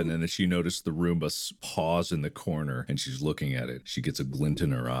all happen, and as she noticed the Roomba pause in the corner, and she's looking at it, she gets a glint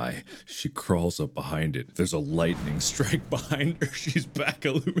in her eye. She crawls up behind it. There's a lightning strike behind her. She's back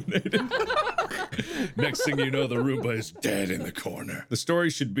illuminated. Next thing you know, the Roomba is dead in the corner. The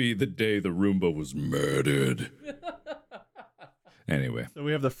story should be the day the Roomba was murdered. Anyway. So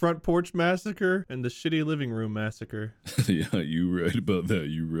we have the front porch massacre and the shitty living room massacre. Yeah, you right about that.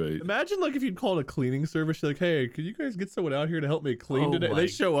 You right. Imagine like if you'd called a cleaning service, you're like, hey, could you guys get someone out here to help me clean Oh today? my They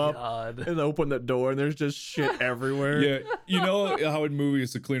show up God. and they open that door and there's just shit everywhere. Yeah, you know how in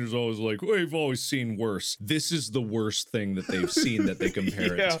movies the cleaner's always like, we've always seen worse. This is the worst thing that they've seen that they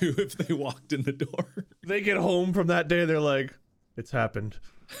compare Yeah. it to if they walked in the door. They get home from that day, they're like, it's happened.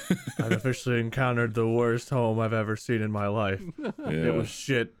 I've officially encountered the worst home I've ever seen in my life. It was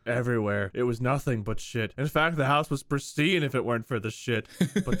shit everywhere. It was nothing but shit. In fact, the house was pristine if it weren't for the shit.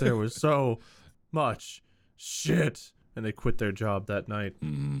 But there was so much shit. And they quit their job that night.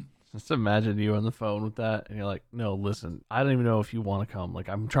 Just imagine you on the phone with that, and you're like, "No, listen, I don't even know if you want to come. Like,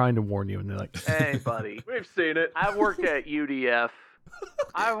 I'm trying to warn you." And they're like, "Hey, buddy, We've seen it. I've worked at UDF.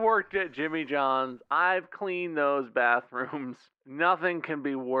 I've worked at Jimmy John's. I've cleaned those bathrooms. Nothing can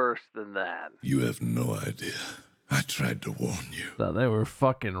be worse than that." You have no idea. I tried to warn you. So they were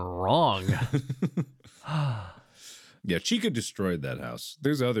fucking wrong. Yeah, Chica destroyed that house.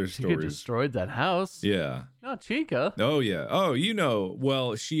 There's other She stories. destroyed that house. Yeah. Not Chica. Oh, yeah. Oh, you know,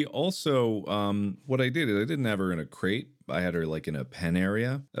 well, she also, what I did is I didn't have her in a crate. I had her like in a pen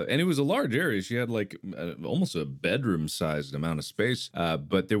area, and it was a large area. She had like almost a bedroom sized amount of space.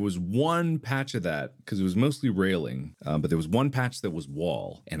 But there was one patch of that because it was mostly railing. But there was one patch that was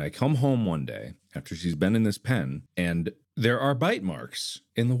wall. And I come home one day after she's been in this pen, and there are bite marks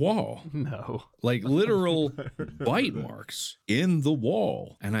in the wall. No. Like literal bite marks in the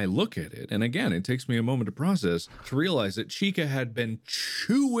wall. And I look at it, and again, it takes me a moment to process to realize that Chica had been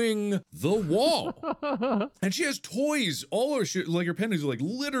chewing the wall. And she has toys all over, like her pen is like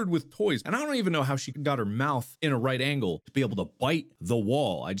littered with toys. And I don't even know how she got her mouth in a right angle to be able to bite the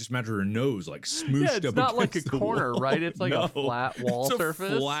wall. I just imagine her nose like smooshed Yeah, it's up not like a against the wall, right? It's like No, a flat wall it's a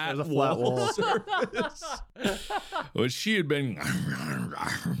surface. Flat It's a flat wall. surface. But she had been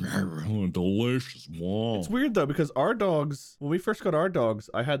delicious wall. It's weird though because our dogs, when we first got our dogs,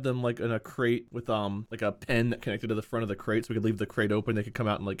 I had them like in a crate with like a pen that connected to the front of the crate, so we could leave the crate open. They could come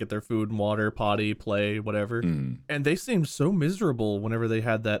out and like get their food and water, potty, play, whatever. And they seemed so miserable whenever they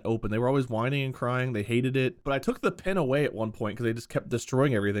had that open. They were always whining and crying. They hated it. But I took the pen away at one point because they just kept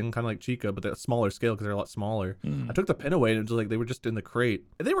destroying everything, kind of like Chica, but at a smaller scale because they're a lot smaller. I took the pen away and it was like they were just in the crate.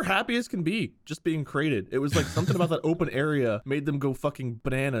 And they were happy as can be, just being crated. It was like something about that open area made them go fucking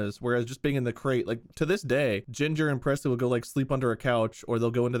bananas, whereas just being in the crate, like to this day, Ginger and Presley will go like sleep under a couch or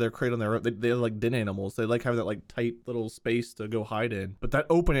they'll go into their crate on their own. They're like den animals. They like having that like tight little space to go hide in. But that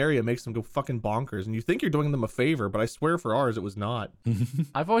open area makes them go fucking bonkers. And you think you're doing them a favor, but I swear for ours, it was not.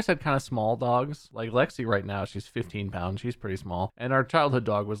 I've always had kind of small dogs. Like Lexi right now, she's 15 pounds. She's pretty small. And our childhood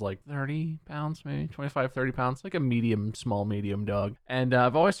dog was like 30 pounds, maybe 25, 30 pounds, like a medium, small, medium dog. And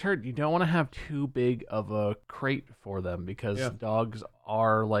I've always heard you don't want to have too big of a crate for them because dogs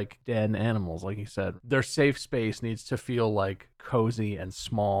are like den animals, like you said. Their safe space needs to feel like cozy and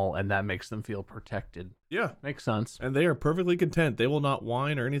small, and that makes them feel protected. Yeah. Makes sense. And they are perfectly content. They will not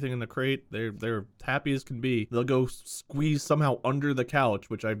whine or anything in the crate. They're happy as can be. They'll go squeeze somehow under the couch,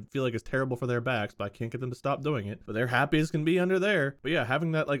 which I feel like is terrible for their backs, but I can't get them to stop doing it. But they're happy as can be under there. But yeah,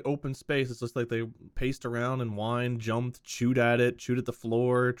 having that like open space, it's just like they paced around and whined, jumped, chewed at the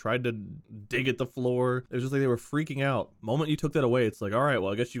floor, tried to dig at the floor. It was just like they were freaking out. The moment you took that away, it's like, all all right,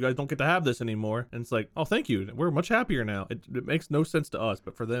 well, I guess you guys don't get to have this anymore. And it's like, oh, thank you. We're much happier now. It makes no sense to us,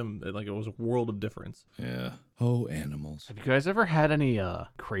 but for them, it was a world of difference. Yeah. Oh, animals. Have you guys ever had any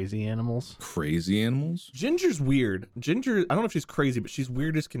crazy animals? Crazy animals? Ginger's weird. Ginger, I don't know if she's crazy, but she's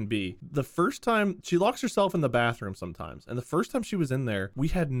weird as can be. The first time, she locks herself in the bathroom sometimes. And the first time she was in there, we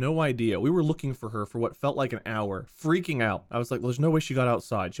had no idea. We were looking for her for what felt like an hour, freaking out. I was like, well, there's no way she got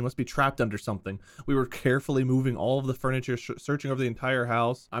outside. She must be trapped under something. We were carefully moving all of the furniture, searching over the entire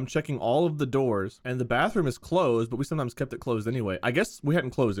house. I'm checking all of the doors, and the bathroom is closed, but we sometimes kept it closed anyway. I guess we hadn't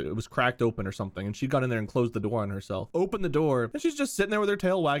closed it. It was cracked open or something, and she got in there and closed the door on herself. Opened the door, and she's just sitting there with her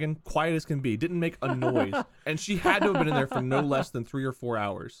tail wagging, quiet as can be. Didn't make a noise. And she had to have been in there for no less than 3 or 4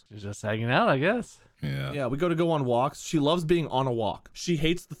 hours. She's just hanging out, I guess. Yeah. We go on walks. She loves being on a walk. She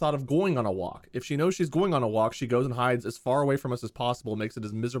hates the thought of going on a walk. If she knows she's going on a walk, she goes and hides as far away from us as possible, makes it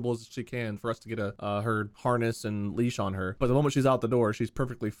as miserable as she can for us to get her harness and leash on her. But the moment she's out the door, she's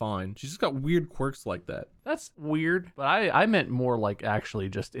perfectly fine. She's just got weird quirks like that. That's weird, but I meant more like actually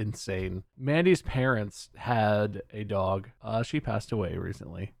just insane. Mandy's parents had a dog. She passed away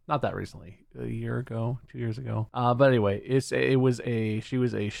recently. Not that recently. A year ago, 2 years ago. But anyway, she was a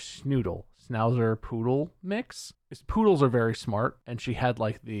schnoodle. Schnauzer poodle mix. Poodles are very smart, and she had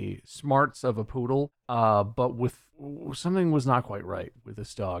like the smarts of a poodle, but with something was not quite right with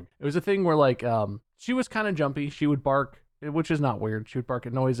this dog. It was a thing where like she was kind of jumpy. She would bark, which is not weird. She would bark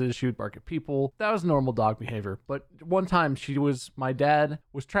at noises. She would bark at people. That was normal dog behavior. But one time my dad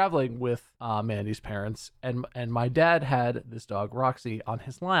was traveling with Mandy's parents, and my dad had this dog Roxy on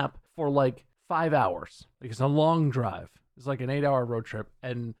his lap for like 5 hours. Like, it's a long drive. It's like an 8-hour road trip,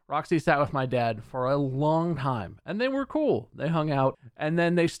 and Roxy sat with my dad for a long time, and they were cool. They hung out, and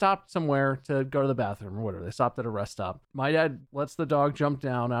then they stopped somewhere to go to the bathroom or whatever. They stopped at a rest stop. My dad lets the dog jump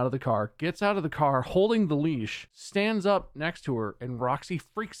down out of the car, gets out of the car holding the leash, stands up next to her, and Roxy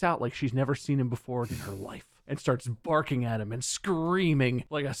freaks out like she's never seen him before in her life. And starts barking at him and screaming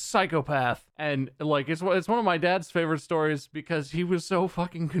like a psychopath. And like, it's one of my dad's favorite stories because he was so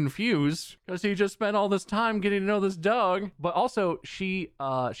fucking confused because he just spent all this time getting to know this dog. But also she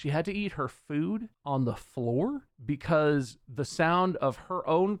had to eat her food on the floor because the sound of her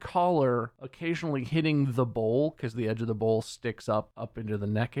own collar occasionally hitting the bowl, because the edge of the bowl sticks up into the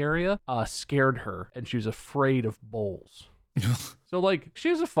neck area, scared her, and she was afraid of bowls. So like, she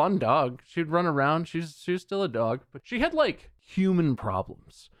was a fun dog. She'd run around. She was still a dog, but she had like human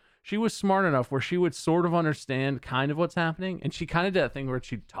problems. She was smart enough where she would sort of understand kind of what's happening, and she kind of did that thing where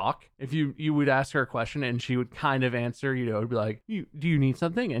she'd talk. If you would ask her a question and she would kind of answer, it'd be like, do you need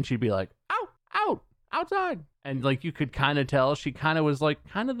something? And she'd be like, outside. And like, you could kind of tell she kind of was like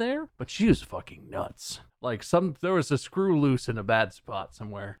kind of there, but she was fucking nuts. Like there was a screw loose in a bad spot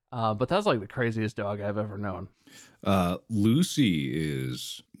somewhere. But that's like the craziest dog I've ever known. Lucy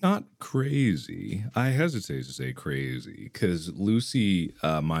is not crazy. I hesitate to say crazy because Lucy,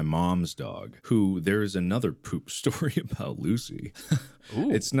 my mom's dog, who there's another poop story about Lucy.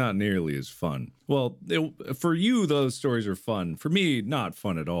 It's not nearly as fun. Well, for you, those stories are fun. For me, not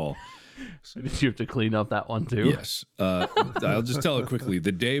fun at all. So did you have to clean up that one too? Yes. I'll just tell it quickly.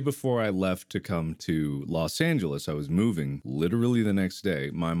 The day before I left to come to Los Angeles, I was moving. Literally the next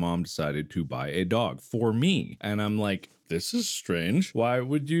day, my mom decided to buy a dog for me. And I'm like, this is strange. Why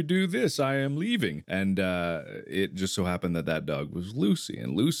would you do this? I am leaving. And it just so happened that dog was Lucy.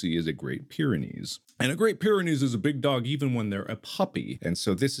 And Lucy is a Great Pyrenees. And a Great Pyrenees is a big dog even when they're a puppy. And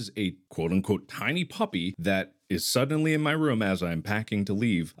so this is a quote-unquote tiny puppy that is suddenly in my room as I'm packing to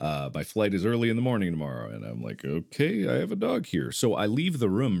leave. My flight is early in the morning tomorrow. And I'm like, okay, I have a dog here. So I leave the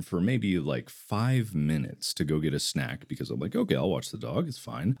room for maybe like 5 minutes to go get a snack because I'm like, okay, I'll watch the dog. It's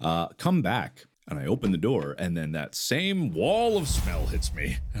fine. Come back. And I open the door, and then that same wall of smell hits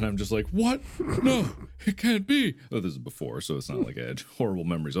me. And I'm just like, what? No, it can't be. Oh, this is before, so it's not like I had horrible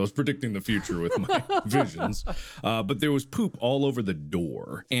memories. I was predicting the future with my visions. But there was poop all over the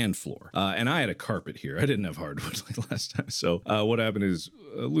door and floor. And I had a carpet here. I didn't have hardwood like last time. So what happened is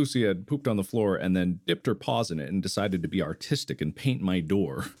Lucy had pooped on the floor and then dipped her paws in it and decided to be artistic and paint my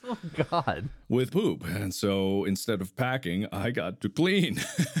door. Oh, God. With poop. And so instead of packing, I got to clean.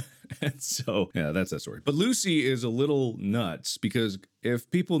 And so, yeah, that's that story. But Lucy is a little nuts because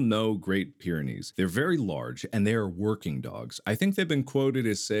if people know Great Pyrenees, they're very large and they are working dogs. I think they've been quoted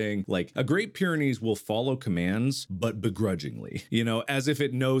as saying, like, a Great Pyrenees will follow commands, but begrudgingly, as if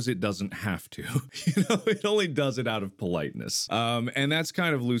it knows it doesn't have to. It only does it out of politeness. And that's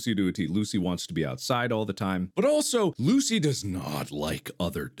kind of Lucy to a T. Lucy wants to be outside all the time, but also Lucy does not like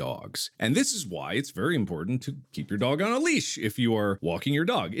other dogs. And this is why it's very important to keep your dog on a leash if you are walking your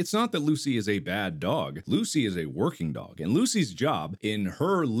dog. It's not that Lucy is a bad dog. Lucy is a working dog, and Lucy's job in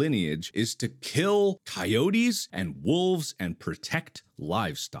her lineage is to kill coyotes and wolves and protect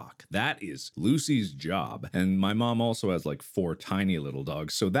livestock. That is Lucy's job. And my mom also has like 4 tiny little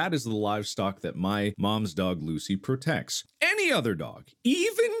dogs. So that is the livestock that my mom's dog Lucy protects. Any other dog,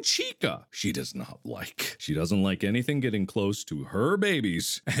 even Chica, she does not like. She doesn't like anything getting close to her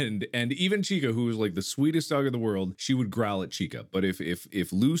babies. And even Chica, who is like the sweetest dog in the world, she would growl at Chica. But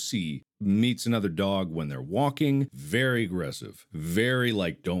if Lucy meets another dog when they're walking, very aggressive, very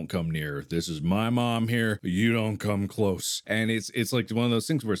like, don't come near. This is my mom here. You don't come close. And it's like one of those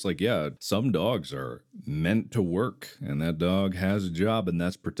things where it's like, yeah, some dogs are meant to work, and that dog has a job, and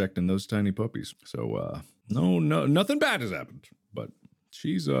that's protecting those tiny puppies. So no, nothing bad has happened, but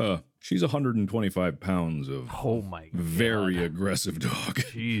she's 125 pounds of very aggressive dog.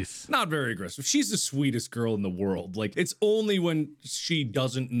 Jeez. Not very aggressive. She's the sweetest girl in the world. Like, it's only when she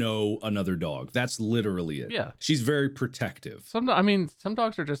doesn't know another dog. That's literally it. Yeah. She's very protective. Some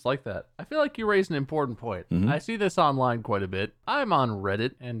dogs are just like that. I feel like you raised an important point. I see this online quite a bit. I'm on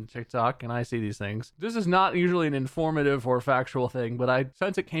Reddit and TikTok, and I see these things. This is not usually an informative or factual thing, but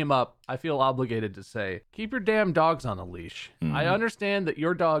since it came up, I feel obligated to say, keep your damn dogs on a leash. I understand that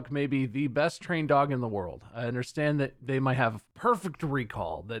your dog may be the best trained dog in the world. I understand that they might have perfect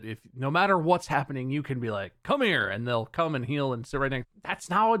recall, that if no matter what's happening, you can be like, come here, and they'll come and heel and sit right next. That's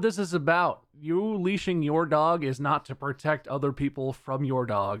not what this is about. You leashing your dog is not to protect other people from your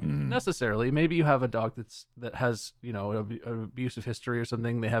dog necessarily. Maybe you have a dog that has, an abusive history or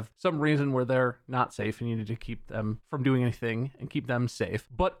something. They have some reason where they're not safe and you need to keep them from doing anything and keep them safe.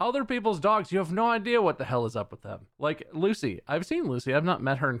 But other people's dogs, you have no idea what the hell is up with them. Like Lucy. I've seen Lucy. I've not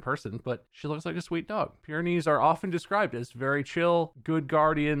met her in person, but she looks like a sweet dog. Pyrenees are often described as very chill, good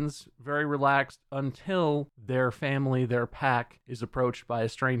guardians, very relaxed until their family, their pack is approached by a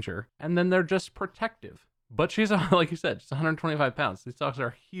stranger. And then they're just protective. But she's, like you said, she's 125 pounds. These dogs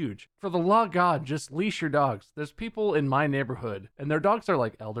are huge. For the love of God, just leash your dogs. There's people in my neighborhood, and their dogs are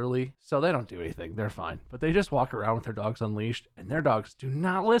like elderly, so they don't do anything. They're fine. But they just walk around with their dogs unleashed, and their dogs do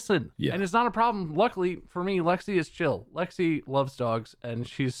not listen. Yeah. And it's not a problem. Luckily for me, Lexi is chill. Lexi loves dogs, and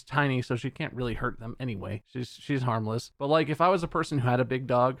she's tiny, so she can't really hurt them anyway. She's harmless. But like if I was a person who had a big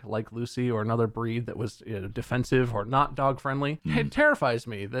dog, like Lucy or another breed that was defensive or not dog friendly, it terrifies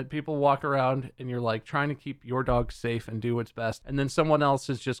me that people walk around and you're like trying to keep your dog safe and do its best, and then someone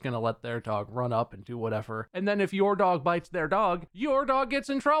else is just going to let their dog run up and do whatever. And then if your dog bites their dog, your dog gets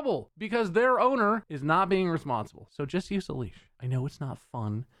in trouble because their owner is not being responsible. So just use a leash. I know it's not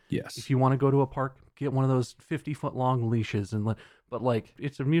fun. Yes. If you want to go to a park, get one of those 50-foot long leashes but like,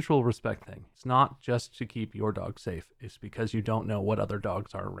 it's a mutual respect thing. It's not just to keep your dog safe. It's because you don't know what other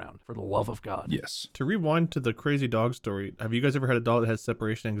dogs are around, for the love of God. Yes. To rewind to the crazy dog story, have you guys ever had a dog that has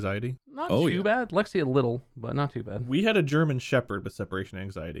separation anxiety? Not too bad. Lexi a little, but not too bad. We had a German Shepherd with separation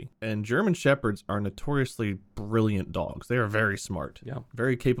anxiety, and German Shepherds are notoriously brilliant dogs. They are very smart. Yeah.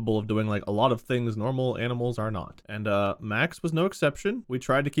 Very capable of doing like a lot of things normal animals are not. And Max was no exception. We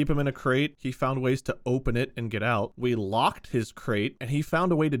tried to keep him in a crate. He found ways to open it and get out. We locked his crate, and he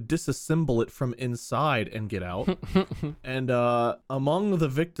found a way to disassemble it from inside and get out. And among the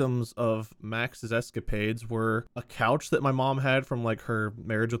victims of Max's escapades were a couch that my mom had from like her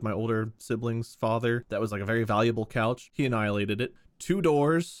marriage with my older sibling's father. That was like a very valuable couch. He annihilated it. 2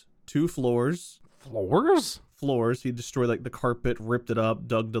 doors, 2 floors. Floors. He destroyed like the carpet, ripped it up,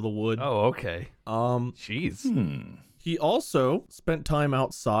 dug to the wood. Oh, okay. Jeez. He also spent time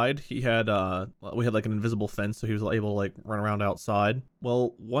outside. We had like an invisible fence, so he was able to like run around outside.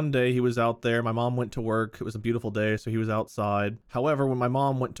 Well, one day he was out there. My mom went to work. It was a beautiful day, so he was outside. However, when my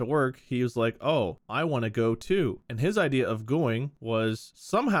mom went to work, he was like, oh, I want to go too. And his idea of going was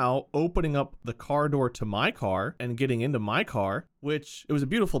somehow opening up the car door to my car and getting into my car, which it was a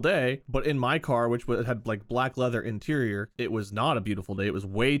beautiful day, but in my car, which had like black leather interior, it was not a beautiful day. It was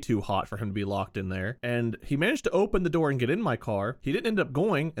way too hot for him to be locked in there. And he managed to open the door and get in my car. He didn't end up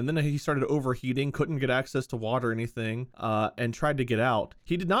going, and then he started overheating, couldn't get access to water or anything, and tried to get out.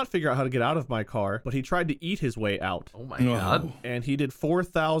 He did not figure out how to get out of my car, but he tried to eat his way out. Oh my God. And he did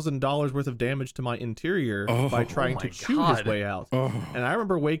 $4,000 worth of damage to my interior by trying to chew his way out. And I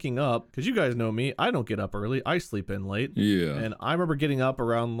remember waking up, because you guys know me, I don't get up early. I sleep in late. Yeah. And I remember getting up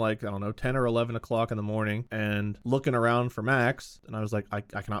around like, I don't know, 10 or 11 o'clock in the morning and looking around for Max. And I was like, I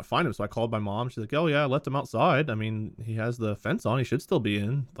cannot find him. So I called my mom. She's like, oh yeah, I left him outside. I mean, he has the fence on. He should still be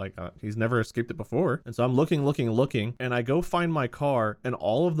in. Like, he's never escaped it before. And so I'm looking. And I go find my car, and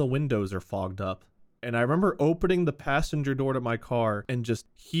all of the windows are fogged up. And I remember opening the passenger door to my car, and just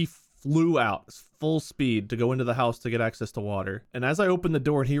he flew out as full speed to go into the house to get access to water. And as I open the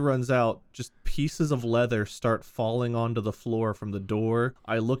door and he runs out, just pieces of leather start falling onto the floor from the door.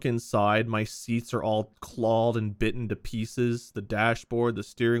 I look inside, my seats are all clawed and bitten to pieces. The dashboard, the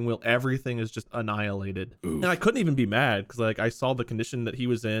steering wheel, everything is just annihilated. And I couldn't even be mad because like I saw the condition that he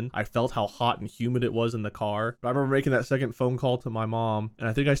was in. I felt how hot and humid it was in the car. But I remember making that second phone call to my mom, and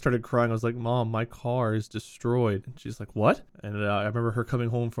I think I started crying. I was like, Mom, my car is destroyed. And she's like, what? And I remember her coming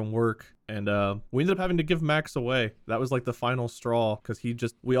home from work, and we ended up having to give Max away. That was like the final straw because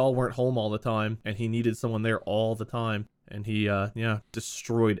we all weren't home all the time, and he needed someone there all the time. And he,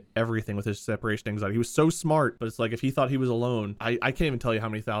 destroyed everything with his separation anxiety. He was so smart, but it's like if he thought he was alone, I can't even tell you how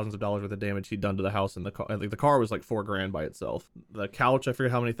many thousands of dollars worth of damage he'd done to the house and the car. Like the car was like $4,000 by itself. The couch, I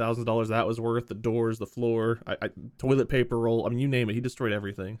forget how many thousands of dollars that was worth. The doors, the floor, toilet paper roll. I mean, you name it. He destroyed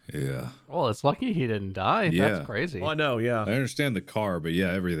everything. Yeah. Well, it's lucky he didn't die. Yeah. That's crazy. Well, I know, yeah. I understand the car, but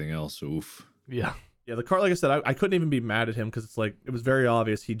yeah, everything else, oof. Yeah. Yeah, the car, like I said, I couldn't even be mad at him because it's like, it was very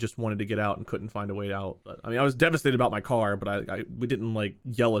obvious he just wanted to get out and couldn't find a way out. But I mean, I was devastated about my car, but we didn't like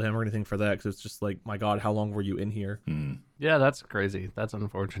yell at him or anything for that because it's just like, my God, how long were you in here? Yeah, that's crazy. That's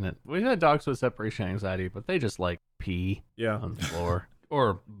unfortunate. We had dogs with separation anxiety, but they just like pee on the floor.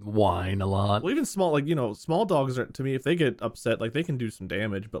 Or whine a lot. Well, even small, like, small dogs are, to me, if they get upset, like, they can do some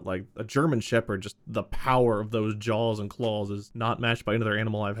damage, but, like, a German Shepherd, just the power of those jaws and claws is not matched by any other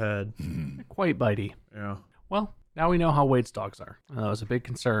animal I've had. Quite bitey. Yeah. Well, now we know how Wade's dogs are. That was a big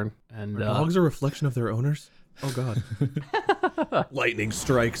concern. And dogs a reflection of their owners? Oh, God. Lightning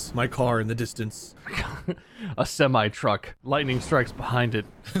strikes my car in the distance. A semi-truck. Lightning strikes behind it.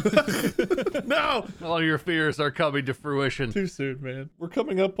 No! All your fears are coming to fruition. Too soon, man. We're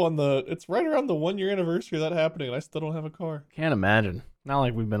coming up on it's right around the 1 year anniversary of that happening, and I still don't have a car. Can't imagine. Not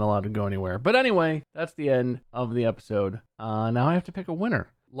like we've been allowed to go anywhere. But anyway, that's the end of the episode. Now I have to pick a winner.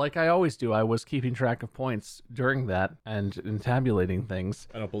 Like I always do, I was keeping track of points during that and tabulating things.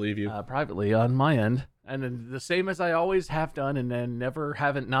 I don't believe you. Privately on my end. And then the same as I always have done and then never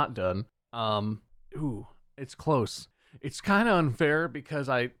haven't not done. It's close. It's kind of unfair because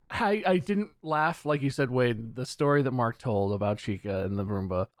I didn't laugh, like you said, Wade, the story that Mark told about Chica and the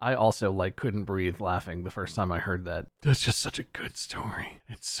Roomba. I also couldn't breathe laughing the first time I heard that. That's just such a good story.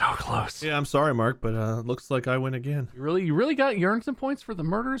 It's so close. Yeah, I'm sorry, Mark, but looks like I win again. You really you earned some points for the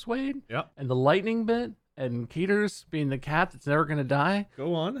murders, Wade? Yeah. And the lightning bit. And Keeters being the cat that's never going to die.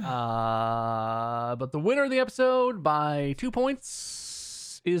 Go on. But the winner of the episode by 2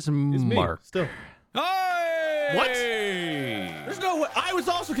 points is Mark. Me, still. Hey! What? There's no way. I was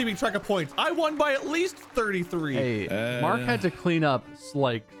also keeping track of points. I won by at least 33. Hey, Mark had to clean up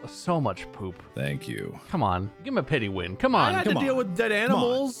so much poop. Thank you. Come on, give him a pity win. Come on. I had to deal with dead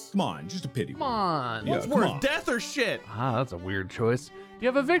animals. Come on, just a pity. Come on. What's worse, death or shit? That's a weird choice. Do you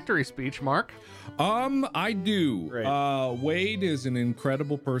have a victory speech, Mark? I do. Great. Wade is an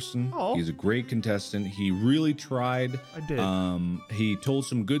incredible person. Oh. He's a great contestant. He really tried. I did. He told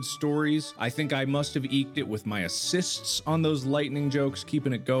some good stories. I think I must have eked it with my assists on those lightning jokes,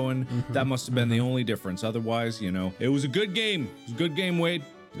 keeping it going. That must have been the only difference. Otherwise, it was a good game. It was a good game, Wade.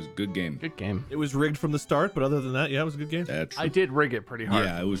 It was a good game. Good game. It was rigged from the start, but other than that, yeah, it was a good game. That's I did rig it pretty hard.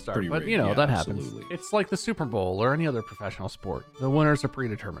 Yeah, it was pretty but rigged. that Yeah, happens. absolutely. It's like the Super Bowl or any other professional sport. The winners are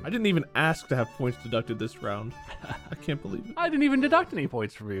predetermined. I didn't even ask to have points deducted this round. I can't believe it. I didn't even deduct any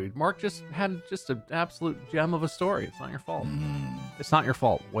points from you. Mark just had an absolute gem of a story. It's not your fault. It's not your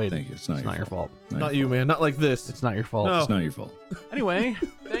fault. Wait. Thank you. It's not your fault. Not you, man. Not like this. It's not your fault. No. It's not your fault. Anyway,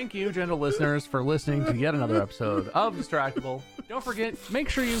 thank you, gentle listeners, for listening to yet another episode of Distractable. Don't forget, make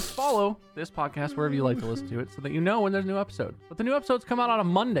sure you follow this podcast wherever you like to listen to it so that you know when there's a new episode. But the new episodes come out on a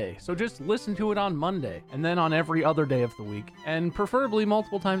Monday, so just listen to it on Monday and then on every other day of the week, and preferably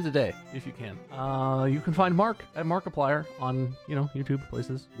multiple times a day if you can. You can find Mark at Markiplier on, YouTube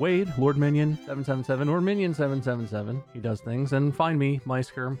places. Wade, Lord Minion 777 or Minion 777. He does things. And find me,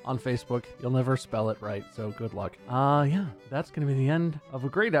 Meisker, on Facebook. You'll never spell it right, so good luck. Yeah, that's going to be the end of a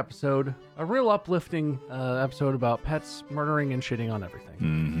great episode. A real uplifting episode about pets murdering and shitting on everything.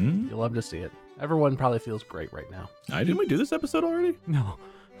 Mm-hmm. You'll love to see it. Everyone probably feels great right now. Didn't we do this episode already? No.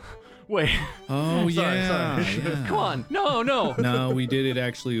 Wait. Oh, Sorry. yeah. Come on. No. No, we did it.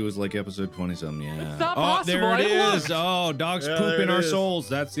 Actually, it was like episode 20-something. Yeah. It's not oh, possible. there it I is. looked. Oh, dogs Yeah, poop there in it our is. souls.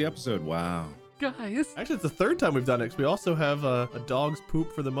 That's the episode. Wow. Guys. Actually, it's the third time we've done it, 'cause we also have a dog's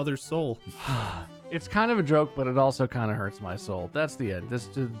poop for the mother's soul. It's kind of a joke, but it also kind of hurts my soul. That's the end.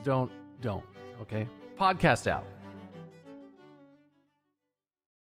 Don't. Okay? Podcast out.